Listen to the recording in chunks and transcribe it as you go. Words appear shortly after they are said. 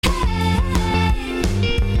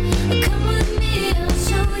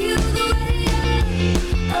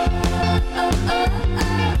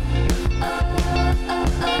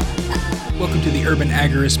Urban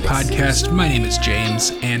Agorist podcast. My name is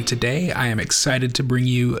James, and today I am excited to bring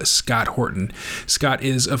you Scott Horton. Scott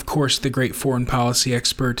is, of course, the great foreign policy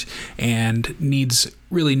expert and needs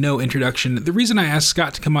really no introduction. The reason I asked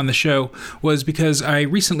Scott to come on the show was because I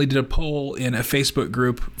recently did a poll in a Facebook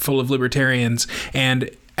group full of libertarians, and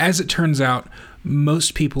as it turns out,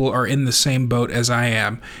 most people are in the same boat as I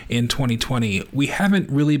am in 2020. We haven't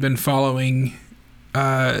really been following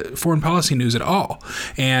foreign policy news at all,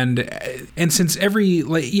 and since every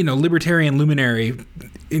libertarian luminary,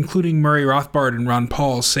 including Murray Rothbard and Ron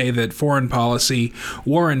Paul, say that foreign policy,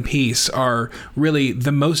 war and peace are really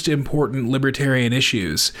the most important libertarian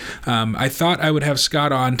issues, I thought I would have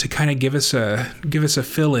Scott on to kind of give us a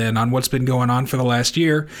fill in on what's been going on for the last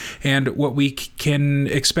year and what we can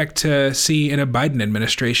expect to see in a Biden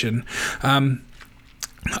administration.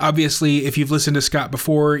 Obviously, if you've listened to Scott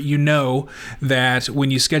before, you know that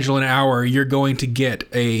when you schedule an hour, you're going to get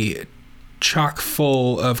a chock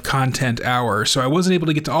full of content hour. So I wasn't able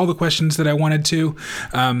to get to all the questions that I wanted to.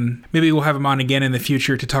 Maybe we'll have him on again in the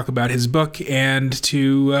future to talk about his book and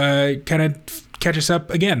to kind of catch us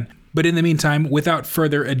up again. But in the meantime, without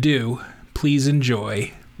further ado, please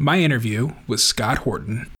enjoy my interview with Scott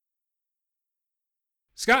Horton.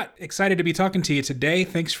 Scott, excited to be talking to you today.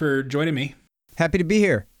 Thanks for joining me. Happy to be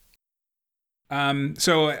here.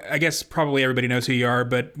 So I guess probably everybody knows who you are,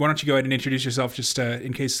 but why don't you go ahead and introduce yourself just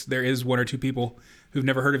in case there is one or two people who've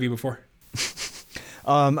never heard of you before.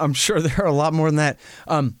 I'm sure there are a lot more than that.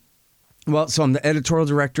 So I'm the editorial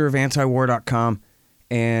director of antiwar.com,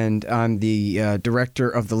 and I'm the director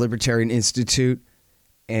of the Libertarian Institute,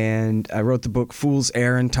 and I wrote the book Fool's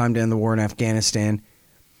Errand, Time to End the War in Afghanistan,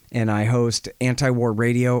 and I host Anti-War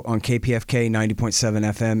Radio on KPFK 90.7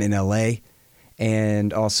 FM in LA,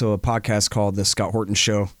 and also a podcast called The Scott Horton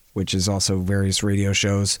Show, which is also various radio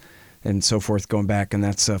shows and so forth going back. And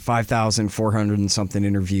that's 5,400 and something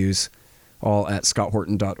interviews, all at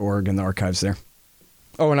scotthorton.org in the archives there.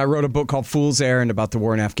 Oh, and I wrote a book called Fool's Errand about the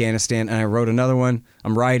war in Afghanistan. And I wrote another one.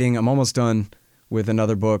 I'm almost done with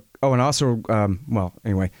another book. Oh, and also,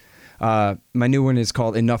 my new one is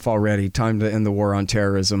called Enough Already, Time to End the War on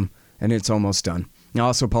Terrorism. And it's almost done. I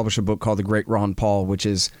also published a book called The Great Ron Paul, which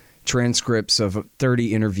is transcripts of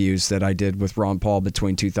 30 interviews that I did with Ron Paul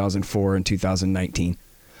between 2004 and 2019.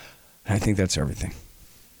 I think that's everything.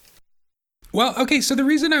 Well, okay, so the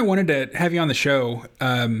reason I wanted to have you on the show,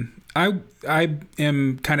 I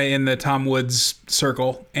am kind of in the Tom Woods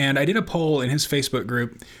circle, and I did a poll in his Facebook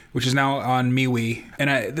group, which is now on MeWe,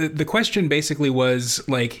 and the question basically was,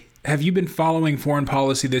 like, have you been following foreign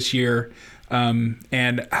policy this year,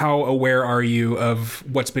 and how aware are you of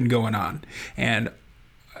what's been going on? And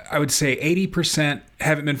I would say 80%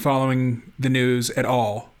 haven't been following the news at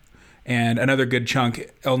all, and another good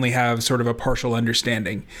chunk only have sort of a partial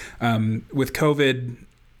understanding. With COVID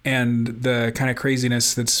and the kind of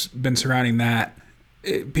craziness that's been surrounding that,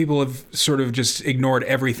 people have sort of just ignored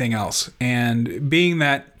everything else. And being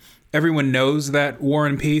that everyone knows that war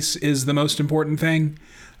and peace is the most important thing,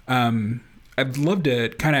 I'd love to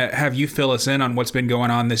kind of have you fill us in on what's been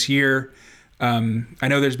going on this year. I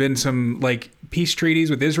know there's been some peace treaties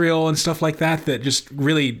with Israel and stuff like that just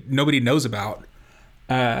really nobody knows about.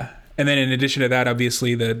 And then in addition to that,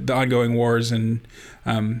 obviously the ongoing wars and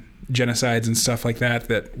genocides and stuff like that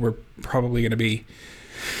we're probably going to be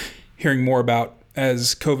hearing more about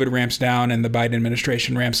as COVID ramps down and the Biden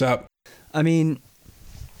administration ramps up. I mean,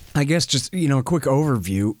 I guess just, a quick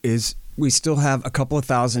overview is we still have a couple of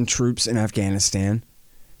thousand troops in Afghanistan.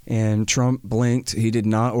 And Trump blinked. He did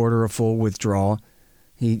not order a full withdrawal.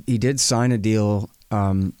 He did sign a deal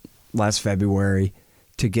last February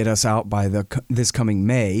to get us out by this coming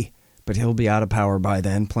May, but he'll be out of power by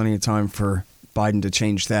then. Plenty of time for Biden to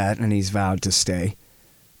change that, and he's vowed to stay.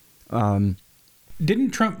 Didn't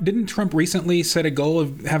Trump recently set a goal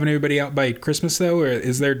of having everybody out by Christmas, though? Or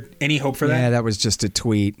is there any hope for that? Yeah, that was just a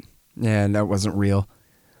tweet. Yeah, that wasn't real.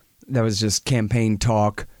 That was just campaign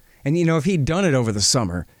talk. And, if he'd done it over the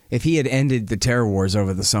summer, if he had ended the terror wars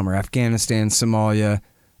over the summer, Afghanistan, Somalia,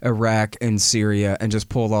 Iraq, and Syria, and just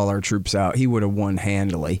pulled all our troops out, he would have won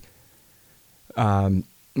handily.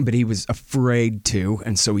 But he was afraid to,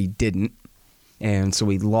 and so he didn't. And so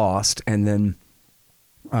he lost. And then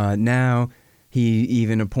now he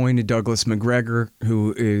even appointed Douglas McGregor,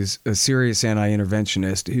 who is a serious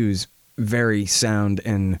anti-interventionist, who's very sound,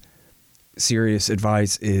 and serious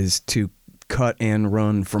advice is to cut and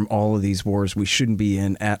run from all of these wars we shouldn't be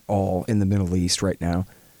in at all in the Middle East right now,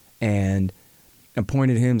 and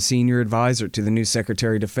appointed him senior advisor to the new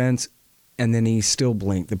Secretary of Defense. And then he still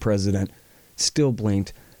blinked. The president still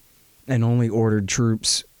blinked and only ordered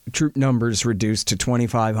troops troop numbers reduced to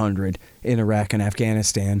 2,500 in Iraq and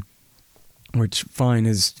Afghanistan, which fine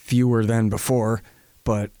is fewer than before,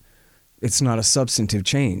 but it's not a substantive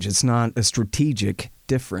change. It's not a strategic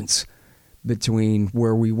difference between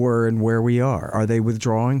where we were and where we are. Are they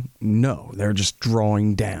withdrawing? No, they're just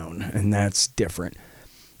drawing down, and that's different.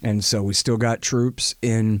 And so we still got troops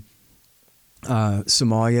in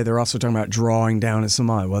Somalia. They're also talking about drawing down in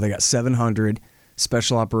Somalia. Well, they got 700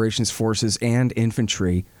 special operations forces and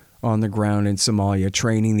infantry on the ground in Somalia,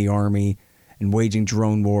 training the army and waging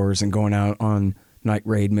drone wars and going out on night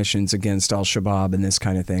raid missions against al-Shabaab and this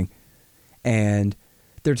kind of thing. And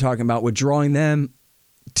they're talking about withdrawing them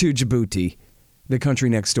to Djibouti, the country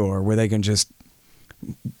next door, where they can just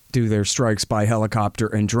do their strikes by helicopter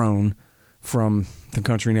and drone from the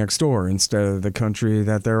country next door instead of the country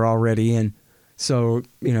that they're already in. So,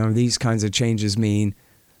 these kinds of changes mean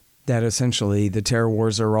that essentially the terror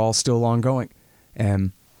wars are all still ongoing.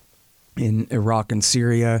 And in Iraq and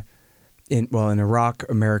Syria, in Iraq,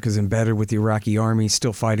 America's embedded with the Iraqi army,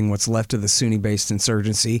 still fighting what's left of the Sunni-based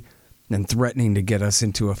insurgency and threatening to get us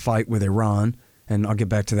into a fight with Iran. And I'll get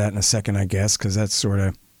back to that in a second, I guess, because that's sort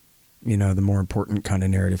of, the more important kind of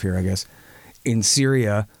narrative here, I guess. In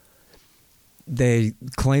Syria, they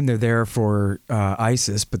claim they're there for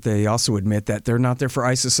ISIS, but they also admit that they're not there for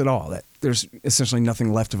ISIS at all, that there's essentially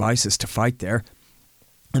nothing left of ISIS to fight there.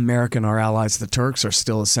 America and our allies, the Turks, are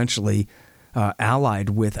still essentially allied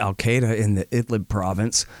with al-Qaeda in the Idlib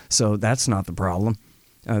province, so that's not the problem.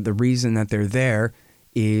 The reason that they're there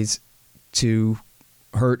is to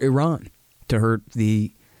hurt Iran, to hurt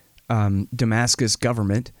the Damascus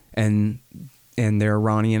government and their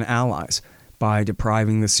Iranian allies by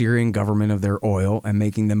depriving the Syrian government of their oil and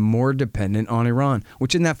making them more dependent on Iran,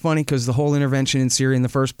 which isn't that funny because the whole intervention in Syria in the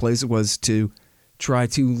first place was to try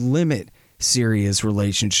to limit Syria's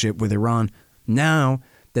relationship with Iran. Now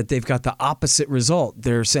that they've got the opposite result,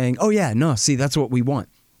 they're saying, oh yeah, no, see, that's what we want,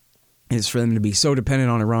 is for them to be so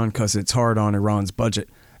dependent on Iran because it's hard on Iran's budget.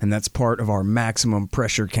 And that's part of our maximum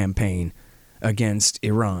pressure campaign against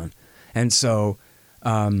Iran. And so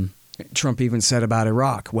Trump even said about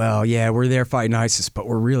Iraq, well, yeah, we're there fighting ISIS, but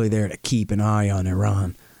we're really there to keep an eye on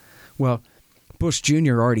Iran. Well, Bush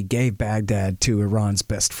Jr. already gave Baghdad to Iran's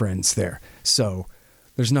best friends there. So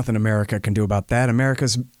there's nothing America can do about that.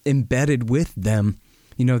 America's embedded with them.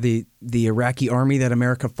 The Iraqi army that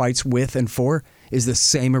America fights with and for is the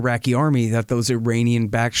same Iraqi army that those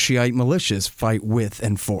Iranian-backed Shiite militias fight with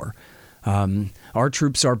and for. Our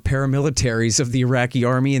troops are paramilitaries of the Iraqi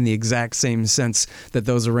army in the exact same sense that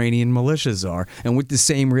those Iranian militias are, and with the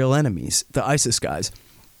same real enemies, the ISIS guys,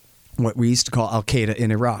 what we used to call al-Qaeda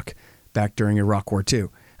in Iraq back during Iraq War II.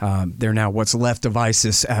 They're now what's left of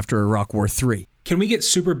ISIS after Iraq War III. Can we get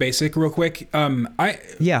super basic real quick?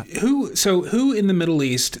 Yeah. Who in the Middle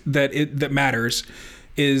East that matters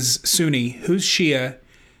is Sunni? Who's Shia?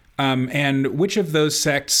 And which of those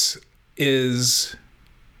sects is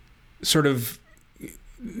sort of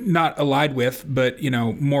not allied with, but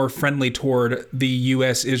more friendly toward the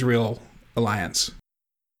U.S.-Israel alliance?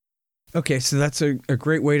 Okay, so that's a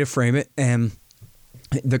great way to frame it. And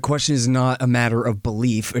the question is not a matter of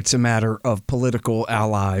belief; it's a matter of political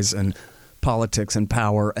allies and politics and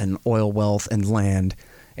power and oil wealth and land,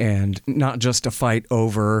 and not just a fight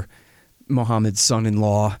over Mohammed's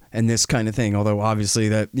son-in-law and this kind of thing. Although obviously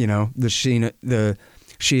that, the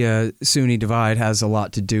Shia-Sunni divide has a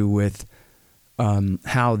lot to do with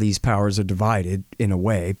how these powers are divided in a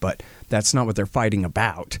way, but that's not what they're fighting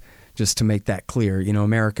about, just to make that clear.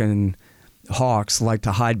 American hawks like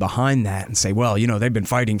to hide behind that and say, well, they've been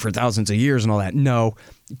fighting for thousands of years and all that. No,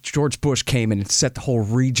 George Bush came in and set the whole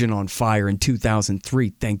region on fire in 2003.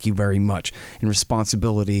 Thank you very much. And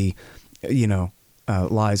responsibility,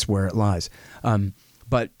 lies where it lies.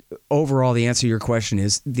 But overall, the answer to your question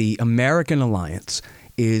is the American alliance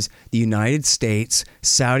is the United States,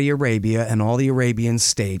 Saudi Arabia, and all the Arabian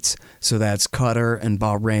states. So that's Qatar and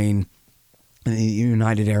Bahrain and the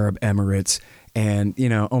United Arab Emirates. And,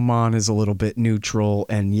 Oman is a little bit neutral,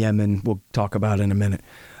 and Yemen we'll talk about in a minute.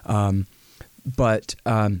 But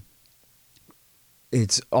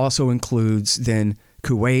it also includes then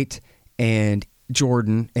Kuwait and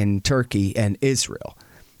Jordan and Turkey and Israel.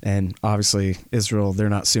 And obviously Israel, they're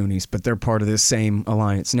not Sunnis, but they're part of this same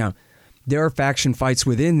alliance. Now, there are faction fights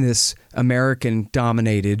within this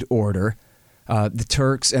American-dominated order. The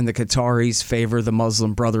Turks and the Qataris favor the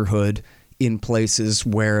Muslim Brotherhood in places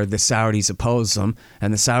where the Saudis oppose them,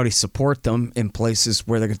 and the Saudis support them in places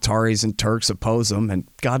where the Qataris and Turks oppose them, and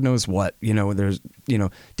God knows what. There's,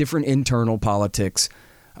 different internal politics,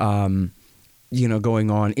 going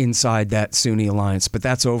on inside that Sunni alliance. But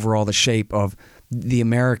that's overall the shape of the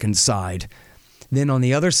American side. Then on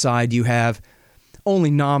the other side, you have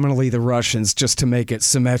only nominally the Russians, just to make it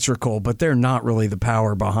symmetrical, but they're not really the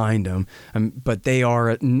power behind them. But they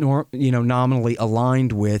are, nominally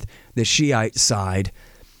aligned with the Shiite side,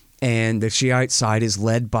 and the Shiite side is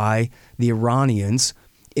led by the Iranians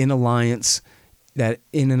in an alliance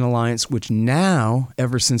which now,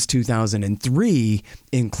 ever since 2003,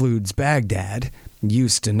 includes Baghdad.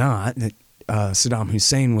 Used to not. Saddam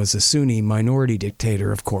Hussein was a Sunni minority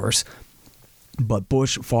dictator, of course. But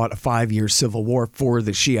Bush fought a 5-year civil war for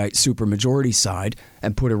the Shiite supermajority side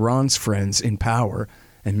and put Iran's friends in power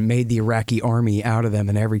and made the Iraqi army out of them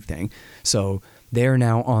and everything. So they're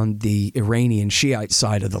now on the Iranian Shiite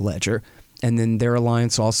side of the ledger. And then their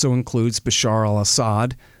alliance also includes Bashar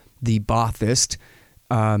al-Assad, the Ba'athist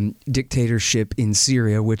dictatorship in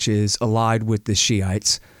Syria, which is allied with the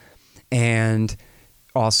Shiites, and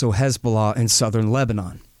also Hezbollah in southern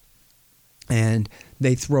Lebanon. And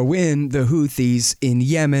they throw in the Houthis in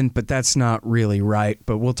Yemen, but that's not really right.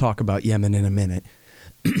 But we'll talk about Yemen in a minute.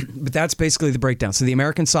 But that's basically the breakdown. So the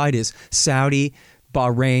American side is Saudi,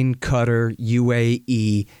 Bahrain, Qatar,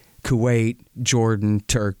 UAE, Kuwait, Jordan,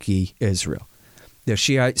 Turkey, Israel. The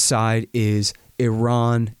Shiite side is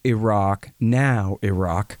Iran, Iraq, now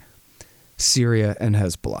Iraq, Syria, and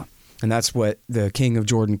Hezbollah. And that's what the king of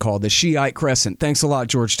Jordan called the Shiite Crescent. Thanks a lot,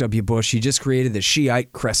 George W. Bush. You just created the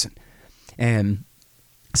Shiite Crescent. And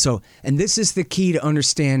this is the key to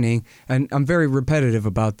understanding, and I'm very repetitive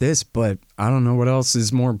about this, but I don't know what else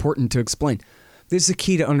is more important to explain. This is the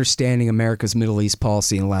key to understanding America's Middle East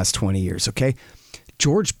policy in the last 20 years, okay?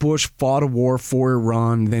 George Bush fought a war for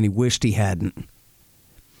Iran, then he wished he hadn't.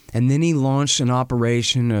 And then he launched an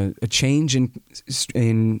operation, a change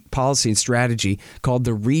in policy and strategy called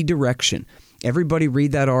the Redirection. Everybody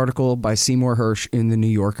read that article by Seymour Hersh in the New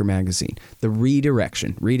Yorker magazine. The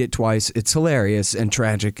Redirection. Read it twice. It's hilarious and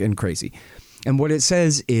tragic and crazy. And what it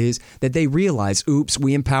says is that they realize, oops,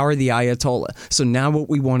 we empower the Ayatollah. So now what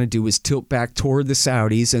we want to do is tilt back toward the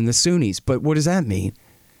Saudis and the Sunnis. But what does that mean?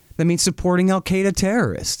 That means supporting al-Qaeda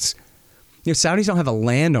terrorists. Saudis don't have a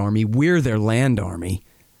land army. We're their land army.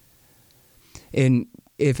 And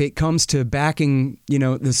if it comes to backing,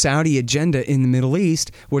 the Saudi agenda in the Middle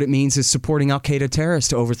East, what it means is supporting al-Qaeda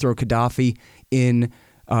terrorists to overthrow Gaddafi in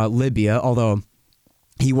Libya, although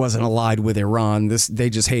he wasn't allied with Iran. They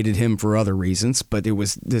just hated him for other reasons, but it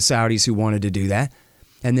was the Saudis who wanted to do that.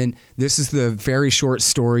 And then this is the very short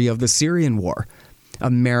story of the Syrian war.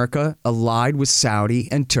 America, allied with Saudi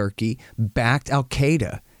and Turkey, backed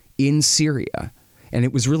al-Qaeda in Syria. And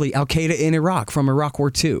it was really al-Qaeda in Iraq from Iraq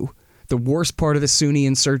War II. The worst part of the Sunni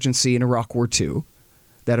insurgency in Iraq War II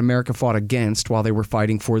that America fought against while they were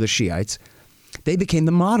fighting for the Shiites. They became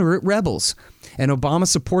the moderate rebels, and Obama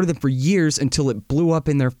supported them for years until it blew up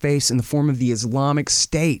in their face in the form of the Islamic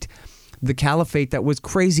State, the caliphate that was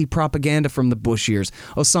crazy propaganda from the Bush years,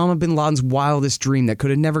 Osama bin Laden's wildest dream that could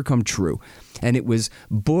have never come true. And it was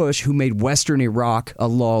Bush who made Western Iraq a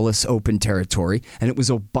lawless open territory, and it was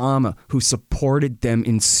Obama who supported them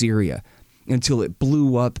in Syria until it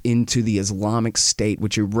blew up into the Islamic State,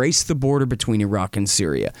 which erased the border between Iraq and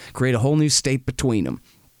Syria, create a whole new state between them.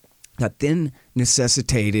 That then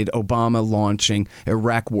necessitated Obama launching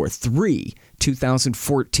Iraq War III,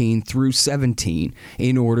 2014 through 17,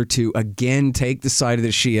 in order to again take the side of the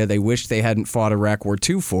Shia they wished they hadn't fought Iraq War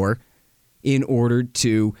II for, in order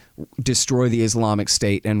to destroy the Islamic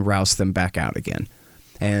State and roust them back out again.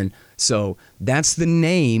 And so that's the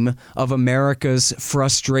name of America's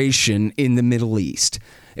frustration in the Middle East.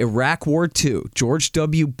 Iraq War II, George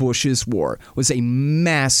W. Bush's war, was a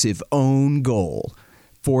massive own goal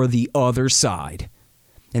for the other side.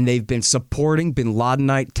 And they've been supporting bin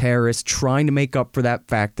Ladenite terrorists, trying to make up for that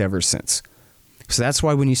fact ever since. So that's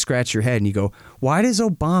why when you scratch your head and you go, why does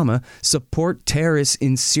Obama support terrorists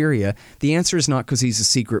in Syria? The answer is not because he's a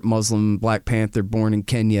secret Muslim Black Panther born in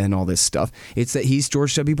Kenya and all this stuff. It's that he's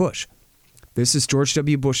George W. Bush. This is George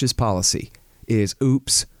W. Bush's policy, is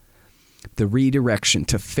oops, the redirection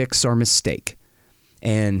to fix our mistake.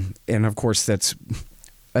 And of course, that's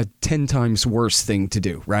a 10 times worse thing to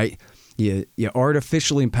do, right? You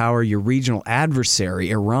artificially empower your regional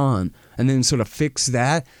adversary, Iran, and then sort of fix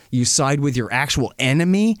that. You side with your actual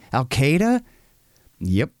enemy, Al-Qaeda?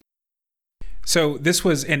 Yep. So this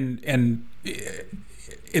was, and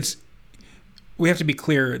it's, we have to be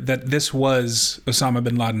clear that this was Osama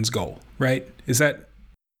bin Laden's goal, right? Is that?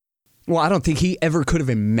 Well, I don't think he ever could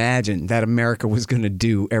have imagined that America was going to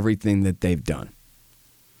do everything that they've done.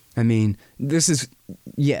 I mean, this is,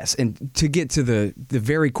 yes, and to get to the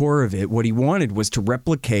very core of it, what he wanted was to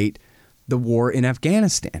replicate the war in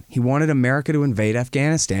Afghanistan. He wanted America to invade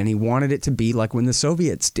Afghanistan. He wanted it to be like when the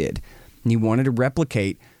Soviets did. And he wanted to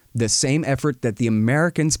replicate the same effort that the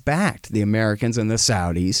Americans backed, the Americans and the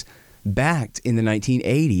Saudis backed in the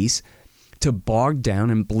 1980s to bog down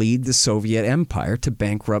and bleed the Soviet empire to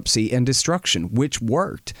bankruptcy and destruction, which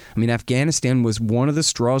worked. I mean, Afghanistan was one of the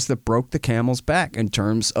straws that broke the camel's back in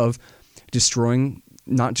terms of destroying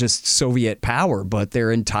not just Soviet power, but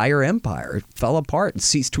their entire empire. It fell apart and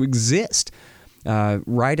ceased to exist.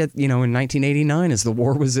 Right at, in 1989,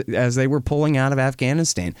 as they were pulling out of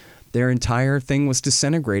Afghanistan, their entire thing was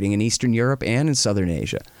disintegrating in Eastern Europe and in Southern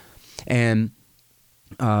Asia. And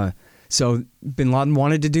so bin Laden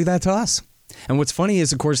wanted to do that to us. And what's funny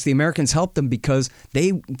is, of course, the Americans helped them because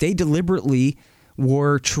they deliberately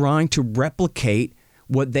were trying to replicate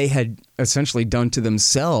what they had essentially done to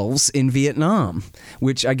themselves in Vietnam,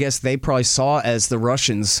 which I guess they probably saw as the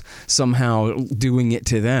Russians somehow doing it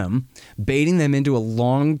to them, baiting them into a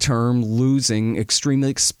long-term, losing, extremely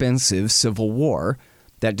expensive civil war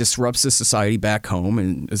that disrupts the society back home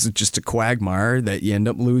and is just a quagmire that you end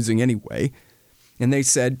up losing anyway. And they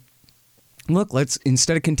said, look,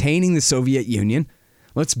 instead of containing the Soviet Union,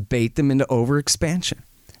 let's bait them into overexpansion.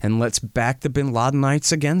 And let's back the bin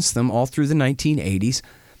Ladenites against them all through the 1980s.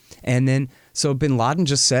 And then, so bin Laden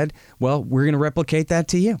just said, well, we're going to replicate that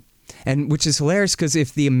to you. And which is hilarious because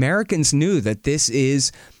if the Americans knew that this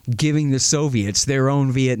is giving the Soviets their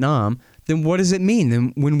own Vietnam, then what does it mean?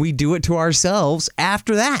 Then when we do it to ourselves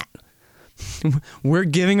after that, we're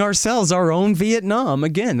giving ourselves our own Vietnam.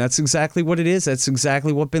 Again, that's exactly what it is. That's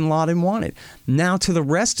exactly what bin Laden wanted. Now to the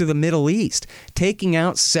rest of the Middle East, taking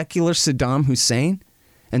out secular Saddam Hussein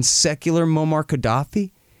and secular Muammar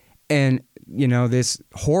Gaddafi, and this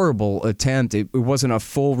horrible attempt. It wasn't a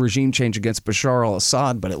full regime change against Bashar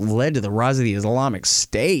al-Assad, but it led to the rise of the Islamic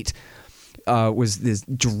State. Was this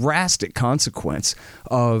drastic consequence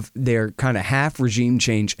of their kind of half regime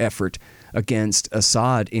change effort against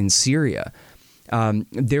Assad in Syria.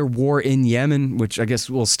 Their war in Yemen, which I guess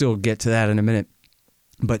we'll still get to that in a minute,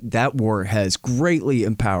 but that war has greatly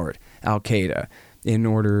empowered al-Qaeda in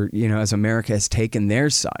order, as America has taken their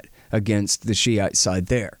side against the Shiite side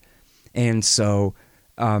there. And so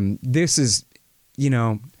this is,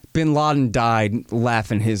 bin Laden died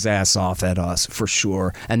laughing his ass off at us for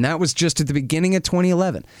sure. And that was just at the beginning of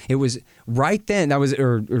 2011. It was right then, that was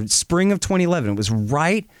or spring of 2011. It was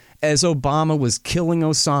right as Obama was killing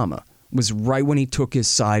Osama, was right when he took his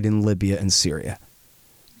side in Libya and Syria.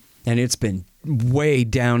 And it's been way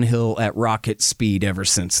downhill at rocket speed ever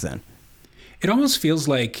since then. It almost feels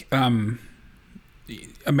like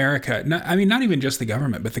America, not even just the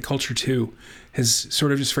government, but the culture too, has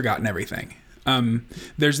sort of just forgotten everything.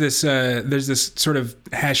 There's this sort of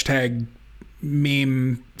hashtag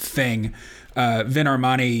meme thing. Vin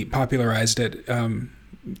Armani popularized it,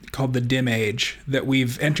 called the dim age, that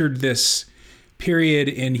we've entered this period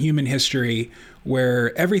in human history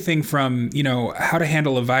where everything from, how to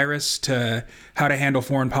handle a virus to how to handle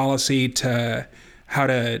foreign policy to how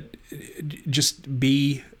to just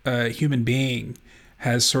be a human being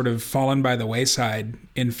has sort of fallen by the wayside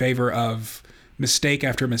in favor of mistake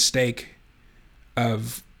after mistake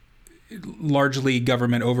of largely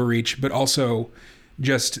government overreach, but also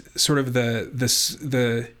just sort of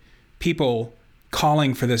the people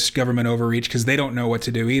calling for this government overreach because they don't know what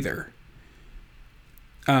to do either.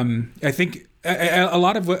 I think a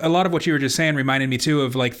lot of what you were just saying reminded me too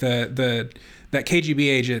of like that KGB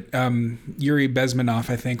agent Yuri Bezmenov,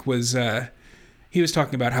 I think, was he was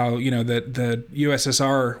talking about how the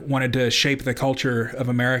USSR wanted to shape the culture of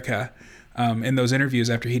America in those interviews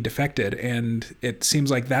after he defected, and it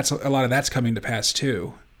seems like a lot of that's coming to pass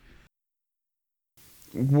too.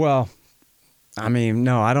 Well,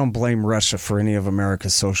 no, I don't blame Russia for any of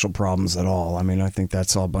America's social problems at all. I think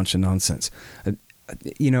that's all a bunch of nonsense.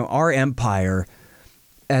 Our empire,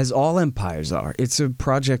 as all empires are, it's a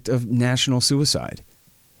project of national suicide.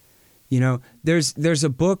 There's a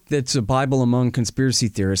book that's a Bible among conspiracy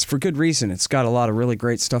theorists for good reason. It's got a lot of really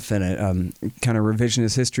great stuff in it, kind of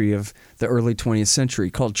revisionist history of the early 20th century,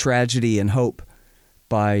 called Tragedy and Hope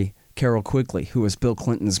by Carroll Quigley, who was Bill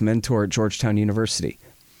Clinton's mentor at Georgetown University.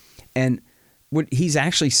 And what he's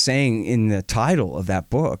actually saying in the title of that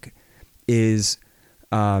book is,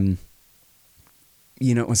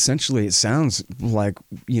 essentially it sounds like,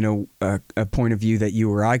 a point of view that you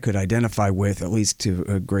or I could identify with, at least to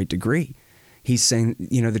a great degree. He's saying,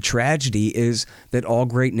 the tragedy is that all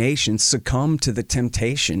great nations succumb to the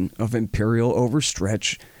temptation of imperial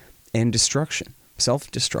overstretch and destruction,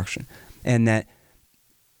 self-destruction. And that,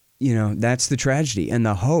 that's the tragedy. And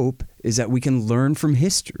the hope is that we can learn from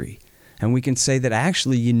history And we can say that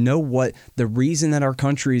actually, you know what? The reason that our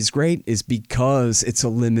country is great is because it's a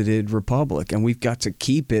limited republic. And we've got to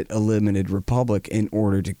keep it a limited republic in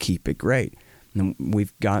order to keep it great. And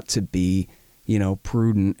we've got to be,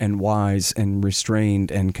 prudent and wise and restrained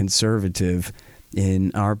and conservative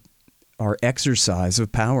in our exercise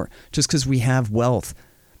of power. Just because we have wealth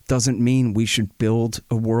doesn't mean we should build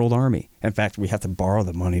a world army. In fact, we have to borrow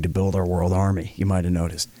the money to build our world army, you might have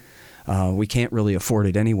noticed. We can't really afford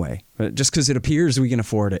it anyway. But just because it appears we can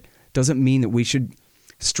afford it doesn't mean that we should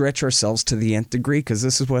stretch ourselves to the nth degree, because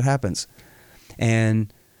this is what happens.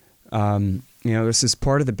 And, this is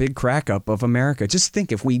part of the big crack up of America. Just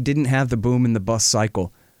think if we didn't have the boom and the bust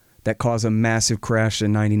cycle that caused a massive crash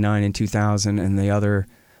in 99 and 2000 and the other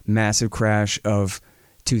massive crash of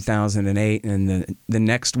 2008 and the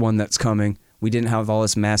next one that's coming. We didn't have all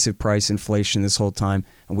this massive price inflation this whole time,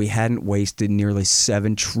 and we hadn't wasted nearly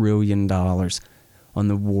 $7 trillion on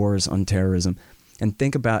the wars on terrorism. And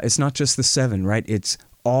think about, it's not just the 7, right? It's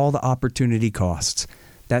all the opportunity costs.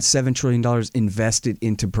 That $7 trillion invested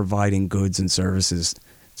into providing goods and services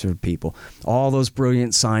to people. All those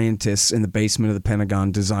brilliant scientists in the basement of the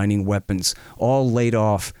Pentagon designing weapons, all laid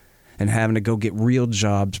off and having to go get real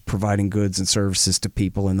jobs providing goods and services to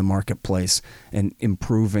people in the marketplace and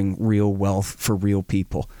improving real wealth for real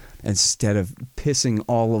people, instead of pissing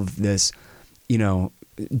all of this,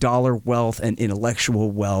 dollar wealth and intellectual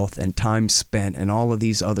wealth and time spent and all of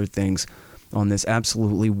these other things on this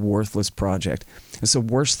absolutely worthless project. It's the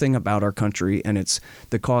worst thing about our country, and it's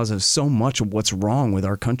the cause of so much of what's wrong with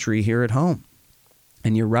our country here at home.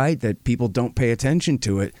 And you're right that people don't pay attention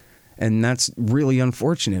to it. And that's really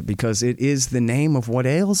unfortunate, because it is the name of what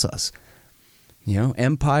ails us.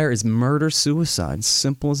 Empire is murder, suicide.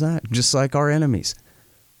 Simple as that. Just like our enemies.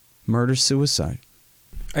 Murder, suicide.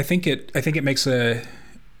 I think it makes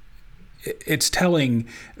it's telling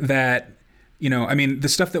that, the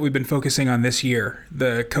stuff that we've been focusing on this year,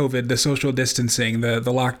 the COVID, the social distancing, the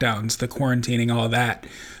lockdowns, the quarantining, all of that,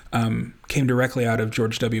 came directly out of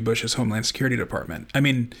George W. Bush's Homeland Security Department.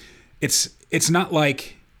 It's not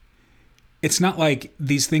like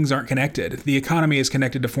these things aren't connected. The economy is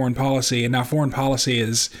connected to foreign policy, and now foreign policy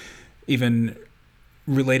is even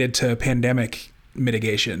related to pandemic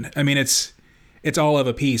mitigation. It's all of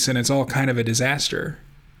a piece, and it's all kind of a disaster.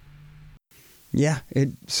 Yeah,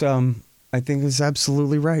 it's I think it's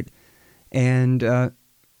absolutely right. And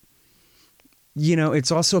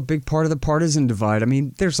it's also a big part of the partisan divide.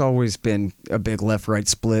 There's always been a big left-right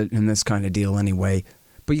split in this kind of deal anyway.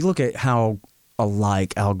 But you look at how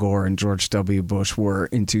alike Al Gore and George W. Bush were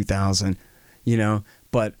in 2000,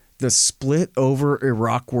 but the split over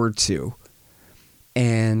Iraq War II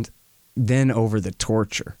and then over the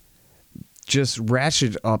torture just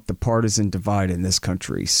ratcheted up the partisan divide in this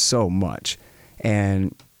country so much.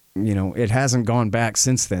 And, it hasn't gone back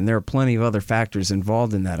since then. There are plenty of other factors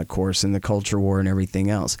involved in that, of course, in the culture war and everything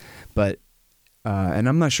else. But, and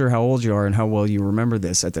I'm not sure how old you are and how well you remember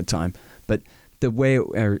this at the time, but the way,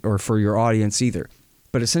 or for your audience either,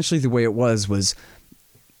 but essentially the way it was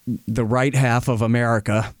the right half of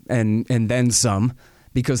America and then some,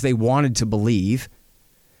 because they wanted to believe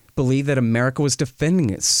that America was defending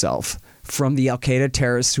itself from the Al-Qaeda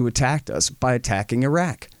terrorists who attacked us by attacking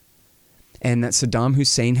Iraq, and that Saddam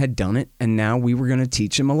Hussein had done it, and now we were going to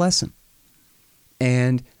teach him a lesson.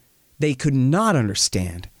 And they could not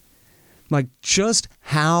understand just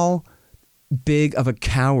how big of a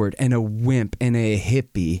coward and a wimp and a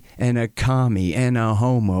hippie and a commie and a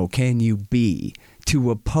homo can you be to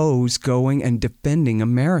oppose going and defending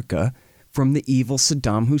America from the evil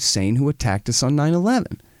Saddam Hussein who attacked us on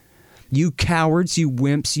 9/11? You cowards, you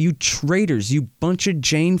wimps, you traitors, you bunch of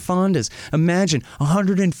Jane Fondas. Imagine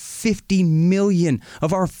 150 million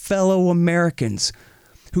of our fellow Americans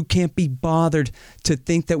who can't be bothered to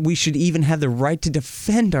think that we should even have the right to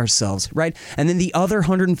defend ourselves, right? And then the other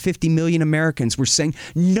 150 million Americans were saying,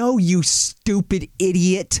 no, you stupid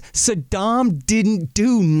idiot. Saddam didn't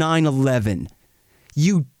do 9/11.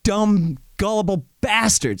 You dumb, gullible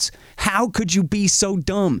bastards. How could you be so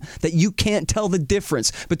dumb that you can't tell the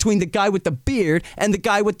difference between the guy with the beard and the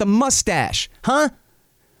guy with the mustache, huh?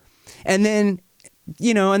 And then,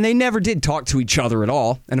 and they never did talk to each other at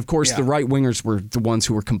all. And of course, the right-wingers were the ones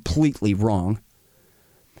who were completely wrong.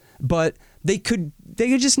 But they could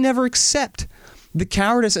just never accept the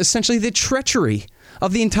cowardice, essentially the treachery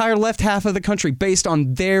of the entire left half of the country based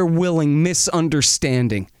on their willing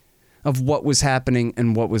misunderstanding of what was happening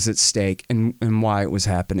and what was at stake and why it was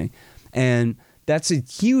happening. And that's a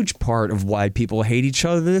huge part of why people hate each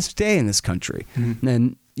other to this day in this country. Mm-hmm.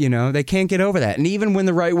 And, they can't get over that. And even when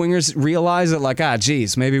the right-wingers realize that,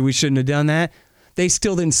 geez, maybe we shouldn't have done that, they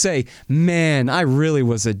still didn't say, man, I really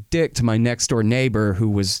was a dick to my next door neighbor who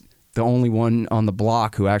was the only one on the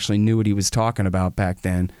block who actually knew what he was talking about back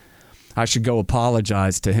then. I should go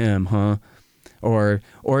apologize to him, huh? Or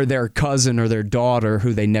their cousin or their daughter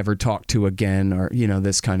who they never talked to again, or,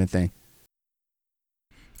 this kind of thing.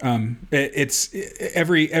 It's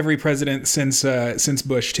every president since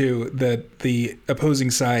Bush too, that the opposing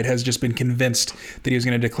side has just been convinced that he was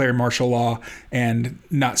going to declare martial law and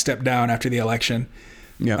not step down after the election.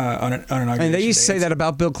 Yeah, on inauguration. And they used to say that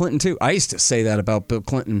about Bill Clinton too. I used to say that about Bill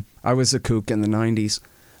Clinton. I was a kook in the 90s.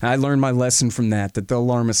 I learned my lesson from that the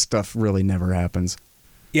alarmist stuff really never happens.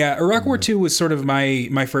 Yeah, Iraq War II was sort of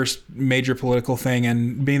my first major political thing,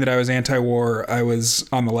 and being that I was anti-war, I was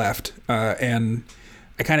on the left, and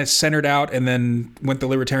I kind of centered out and then went the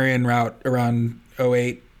libertarian route around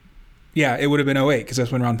 2008. Yeah, it would have been 2008 because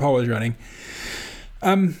that's when Ron Paul was running.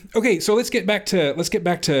 Okay, so let's get back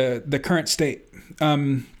to the current state.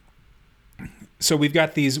 So we've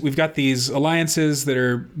got these alliances that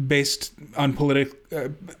are based on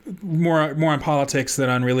more on politics than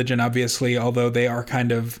on religion, obviously, although they are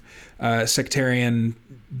kind of sectarian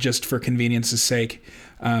just for convenience's sake.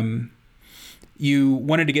 You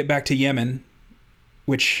wanted to get back to Yemen,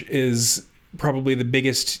 which is probably the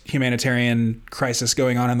biggest humanitarian crisis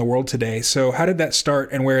going on in the world today. So how did that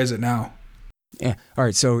start, and where is it now? Yeah. All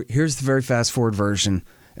right. So here's the very fast forward version.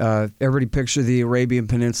 Everybody picture the Arabian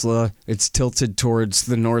Peninsula. It's tilted towards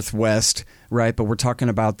the northwest, right? But we're talking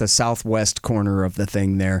about the southwest corner of the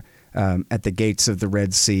thing there, at the gates of the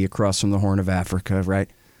Red Sea across from the Horn of Africa, right?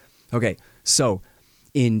 Okay, so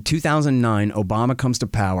in 2009, Obama comes to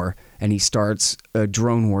power and he starts a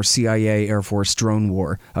drone war, CIA Air Force drone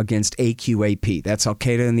war against AQAP. That's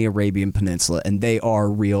Al-Qaeda in the Arabian Peninsula, and they are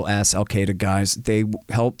real-ass Al-Qaeda guys. They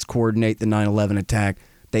helped coordinate the 9/11 attack.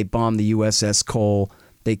 They bombed the USS Cole.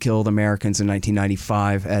 They killed Americans in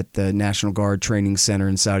 1995 at the National Guard Training Center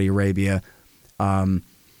in Saudi Arabia. And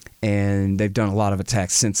they've done a lot of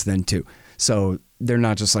attacks since then, too. So they're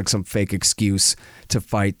not just like some fake excuse to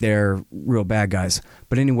fight. They're real bad guys.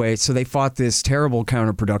 But anyway, so they fought this terrible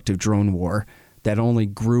counterproductive drone war that only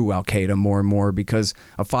grew Al-Qaeda more and more because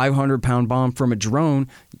a 500-pound bomb from a drone,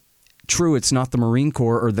 true, it's not the Marine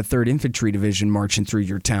Corps or the 3rd Infantry Division marching through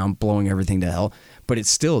your town, blowing everything to hell, but it's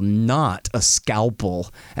still not a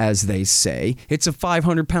scalpel, as they say. It's a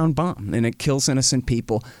 500-pound bomb, and it kills innocent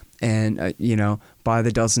people, and by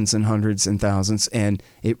the dozens and hundreds and thousands, and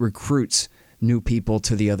it recruits new people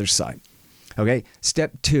to the other side. Okay,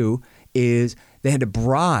 step 2 is they had to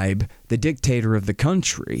bribe the dictator of the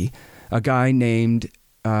country, a guy named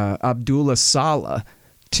Abdullah Saleh,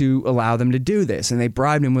 to allow them to do this. And they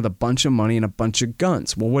bribed him with a bunch of money and a bunch of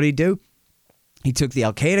guns. Well, what did he do? He took the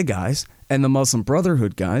Al-Qaeda guys and the Muslim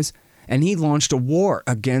Brotherhood guys, and he launched a war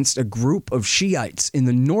against a group of Shiites in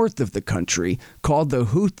the north of the country called the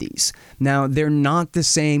Houthis. Now, they're not the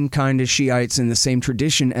same kind of Shiites in the same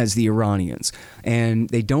tradition as the Iranians, and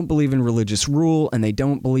they don't believe in religious rule, and they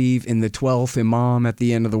don't believe in the 12th Imam at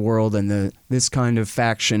the end of the world and this kind of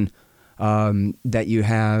faction that you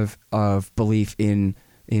have of belief in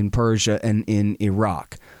Persia and in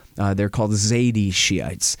Iraq. They're called Zaydi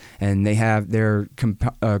Shiites, and they're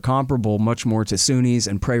comparable much more to Sunnis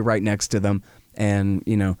and pray right next to them, and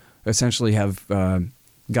essentially have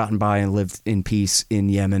gotten by and lived in peace in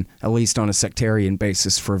Yemen, at least on a sectarian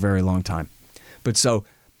basis, for a very long time. But so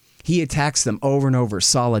he attacks them over and over.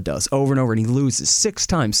 Saleh does over and over, and he loses 6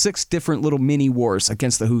 times, 6 different little mini wars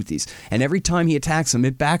against the Houthis, and every time he attacks them,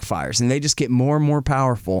 it backfires, and they just get more and more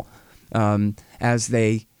powerful as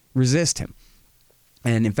they resist him.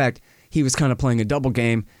 And in fact, he was kind of playing a double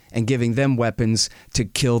game and giving them weapons to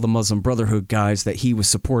kill the Muslim Brotherhood guys that he was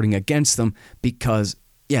supporting against them because,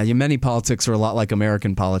 Yemeni politics are a lot like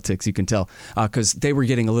American politics, you can tell, because they were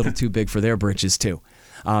getting a little too big for their britches too.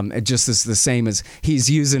 It just is the same as he's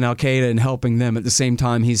using Al-Qaeda and helping them at the same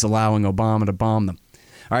time he's allowing Obama to bomb them.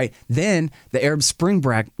 All right, then the Arab Spring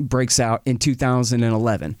breaks out in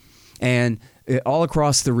 2011, and all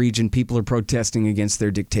across the region, people are protesting against their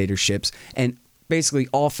dictatorships, and basically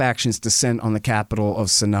all factions descend on the capital of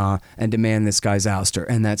Sana'a and demand this guy's ouster.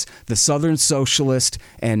 And that's the Southern Socialist,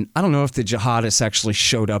 and I don't know if the jihadists actually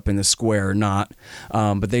showed up in the square or not,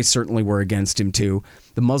 but they certainly were against him too.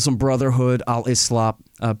 The Muslim Brotherhood, Al-Islam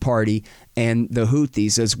party, and the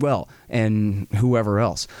Houthis as well, and whoever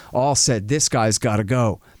else, all said, this guy's got to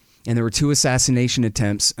go. And there were 2 assassination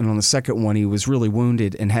attempts, and on the second one, he was really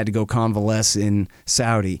wounded and had to go convalesce in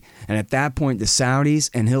Saudi. And at that point, the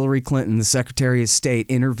Saudis and Hillary Clinton, the Secretary of State,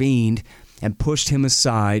 intervened and pushed him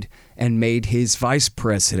aside and made his vice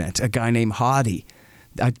president, a guy named Hadi.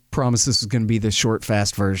 I promise this is going to be the short,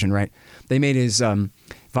 fast version, right? They made his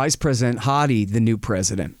Vice President Hadi the new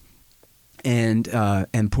president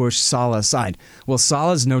and pushed Saleh aside. Well,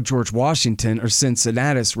 Saleh's no George Washington or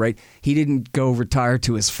Cincinnatus, right? He didn't go retire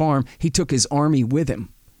to his farm. He took his army with him.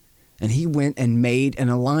 And he went and made an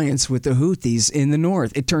alliance with the Houthis in the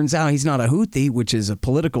north. It turns out he's not a Houthi, which is a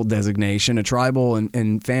political designation, a tribal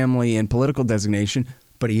and family and political designation,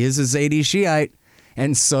 but he is a Zaydi Shiite.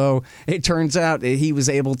 And so it turns out that he was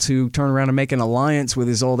able to turn around and make an alliance with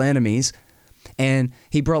his old enemies. And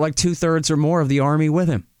he brought like 2/3 or more of the army with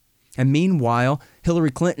him. And meanwhile,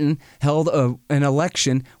 Hillary Clinton held an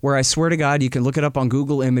election where I swear to God, you can look it up on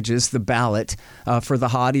Google Images, the ballot for the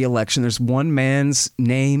Hadi election. There's one man's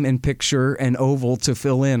name and picture and oval to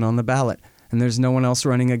fill in on the ballot. And there's no one else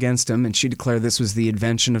running against him. And she declared this was the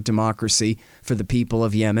invention of democracy for the people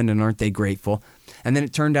of Yemen. And aren't they grateful? And then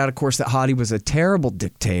it turned out, of course, that Hadi was a terrible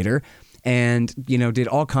dictator and, did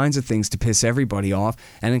all kinds of things to piss everybody off,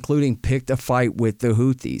 and including picked a fight with the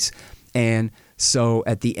Houthis. And so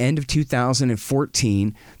at the end of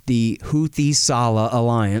 2014, the Houthi-Saleh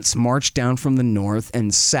alliance marched down from the north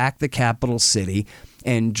and sacked the capital city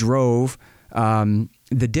and drove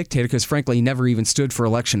the dictator, because frankly, he never even stood for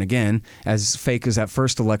election again, as fake as that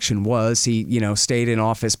first election was. He, stayed in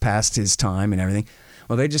office past his time and everything.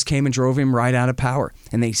 Well, they just came and drove him right out of power,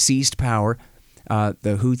 and they seized power.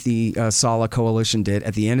 The Houthi-Saleh coalition did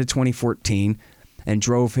at the end of 2014. And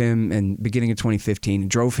drove him, and beginning of 2015,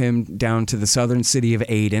 drove him down to the southern city of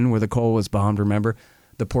Aden, where the coal was bombed, remember?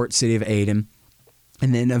 The port city of Aden.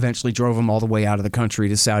 And then eventually drove him all the way out of the country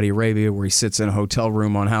to Saudi Arabia, where he sits in a hotel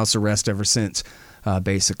room on house arrest ever since,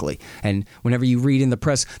 basically. And whenever you read in the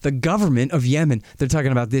press, the government of Yemen, they're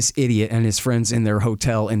talking about this idiot and his friends in their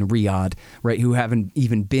hotel in Riyadh, right, who haven't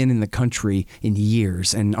even been in the country in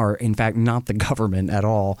years and are, in fact, not the government at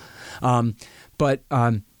all.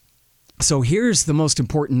 So here's the most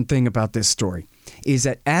important thing about this story, is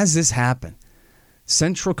that as this happened,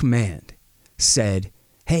 Central Command said,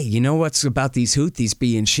 hey, you know what's about these Houthis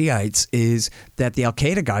being Shiites is that the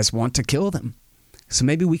Al-Qaeda guys want to kill them. So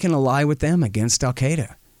maybe we can ally with them against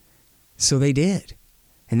Al-Qaeda. So they did.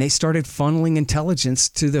 And they started funneling intelligence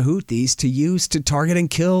to the Houthis to use to target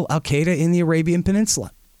and kill Al-Qaeda in the Arabian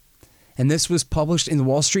Peninsula. And this was published in the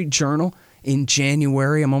Wall Street Journal in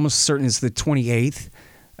January. I'm almost certain it's the 28th.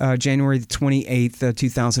 January the 28th,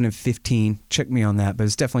 2015. Check me on that, but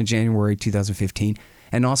it's definitely January 2015.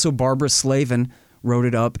 And also Barbara Slavin wrote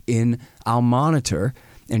it up in Al Monitor,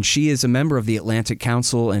 and she is a member of the Atlantic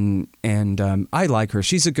Council, and I like her.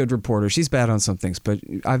 She's a good reporter. She's bad on some things, but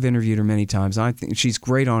I've interviewed her many times. I think she's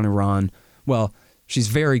great on Iran. Well, she's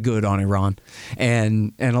very good on Iran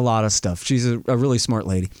and a lot of stuff. She's a really smart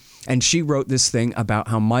lady. And she wrote this thing about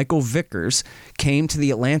how Michael Vickers came to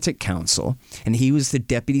the Atlantic Council, and he was the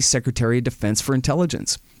Deputy Secretary of Defense for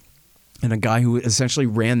Intelligence, and a guy who essentially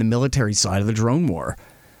ran the military side of the drone war.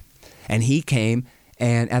 And he came,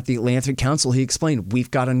 and at the Atlantic Council, he explained,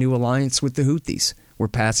 we've got a new alliance with the Houthis. We're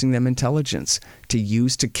passing them intelligence to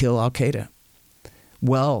use to kill Al-Qaeda.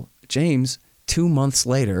 Well, James, 2 months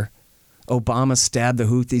later, Obama stabbed the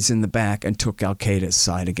Houthis in the back and took Al-Qaeda's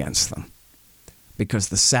side against them, because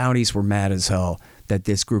the Saudis were mad as hell that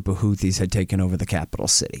this group of Houthis had taken over the capital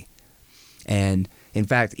city. And in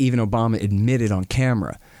fact, even Obama admitted on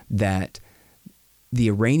camera that the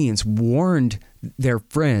Iranians warned their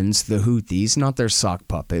friends, the Houthis, not their sock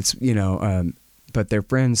puppets, but their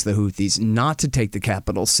friends, the Houthis, not to take the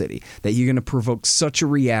capital city, that you're going to provoke such a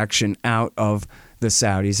reaction out of the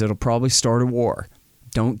Saudis, it'll probably start a war.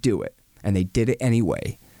 Don't do it. And they did it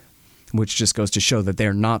anyway, which just goes to show that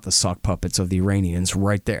they're not the sock puppets of the Iranians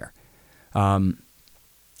right there. But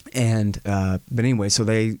anyway, so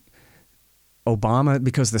Obama,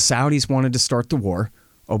 because the Saudis wanted to start the war,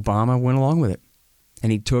 Obama went along with it.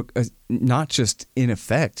 And he took, not just in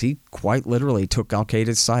effect, he quite literally took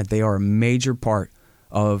Al-Qaeda's side. They are a major part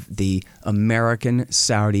of the American,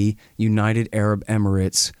 Saudi, United Arab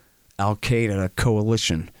Emirates, Al-Qaeda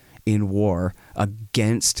coalition in war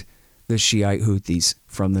against the Shiite Houthis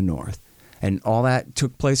from the north. And all that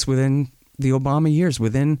took place within the Obama years.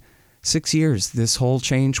 Within 6 years, this whole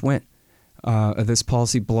change went. This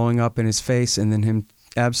policy blowing up in his face, and then him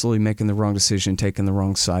absolutely making the wrong decision, taking the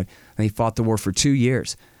wrong side. And he fought the war for 2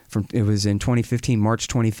 years. It was in 2015, March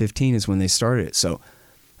 2015 is when they started it. So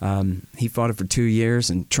he fought it for 2 years,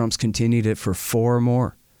 and Trump's continued it for 4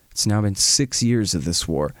 more. It's now been 6 years of this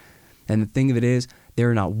war. And the thing of it is,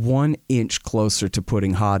 they're not 1 inch closer to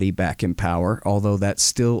putting Hadi back in power, although that's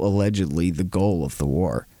still allegedly the goal of the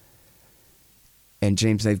war. And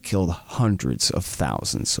James, they've killed hundreds of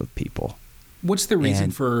thousands of people. What's the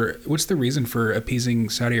reason for appeasing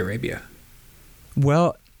Saudi Arabia?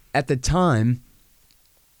 Well, at the time,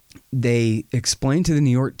 they explained to the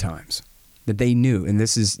New York Times that they knew, and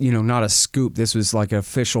this is, not a scoop. This was like an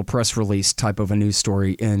official press release type of a news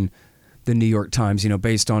story in the New York Times,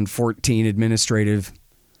 based on 14 administrative.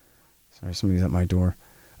 Sorry, somebody's at my door.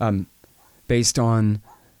 Based on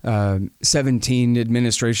 17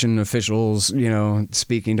 administration officials,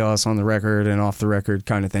 speaking to us on the record and off the record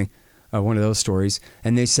kind of thing. One of those stories.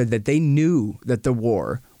 And they said that they knew that the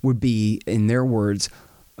war would be, in their words,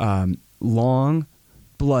 long,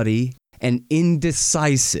 bloody, and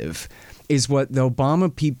indecisive is what the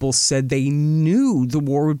Obama people said they knew the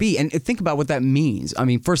war would be. And think about what that means. I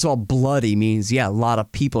mean, first of all, bloody means, a lot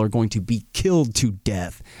of people are going to be killed to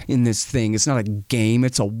death in this thing. It's not a game,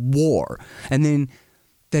 it's a war. And then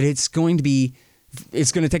that it's going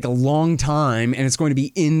to take a long time and it's going to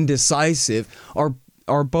be indecisive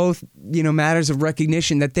are both, matters of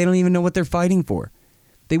recognition that they don't even know what they're fighting for.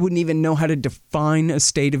 They wouldn't even know how to define a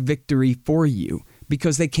state of victory for you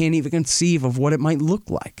because they can't even conceive of what it might look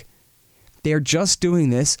like. They're just doing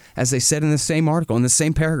this, as they said in the same article, in the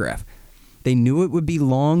same paragraph. They knew it would be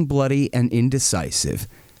long, bloody, and indecisive,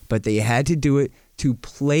 but they had to do it to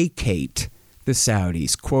placate the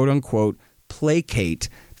Saudis, quote unquote, placate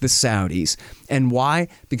the Saudis. And why?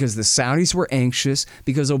 Because the Saudis were anxious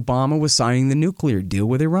because Obama was signing the nuclear deal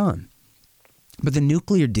with Iran. But the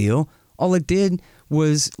nuclear deal, all it did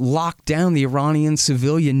was lock down the Iranian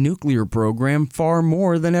civilian nuclear program far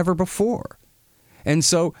more than ever before. And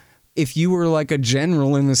so if you were like a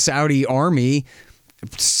general in the Saudi army,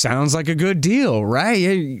 sounds like a good deal, right?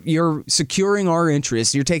 You're securing our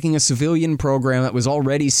interests. You're taking a civilian program that was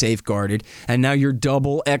already safeguarded, and now you're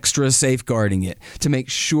double extra safeguarding it to make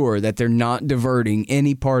sure that they're not diverting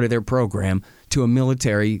any part of their program to a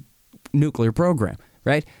military nuclear program,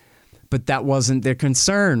 right? But that wasn't their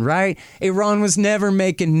concern, right? Iran was never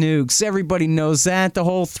making nukes. Everybody knows that. The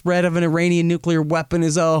whole threat of an Iranian nuclear weapon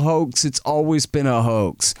is a hoax. It's always been a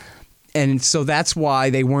hoax. And so that's why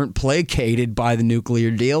they weren't placated by the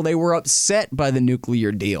nuclear deal. They were upset by the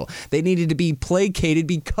nuclear deal. They needed to be placated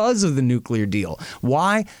because of the nuclear deal.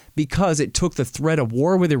 Why? Because it took the threat of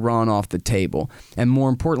war with Iran off the table. And more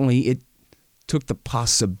importantly, it took the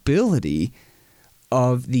possibility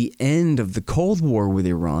of the end of the Cold War with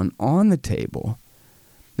Iran on the table.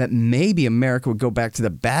 That maybe America would go back to the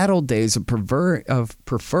battle days of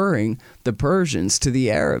preferring the Persians to the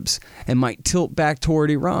Arabs and might tilt back toward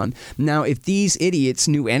Iran. Now, if these idiots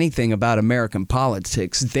knew anything about American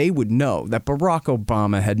politics, they would know that Barack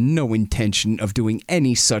Obama had no intention of doing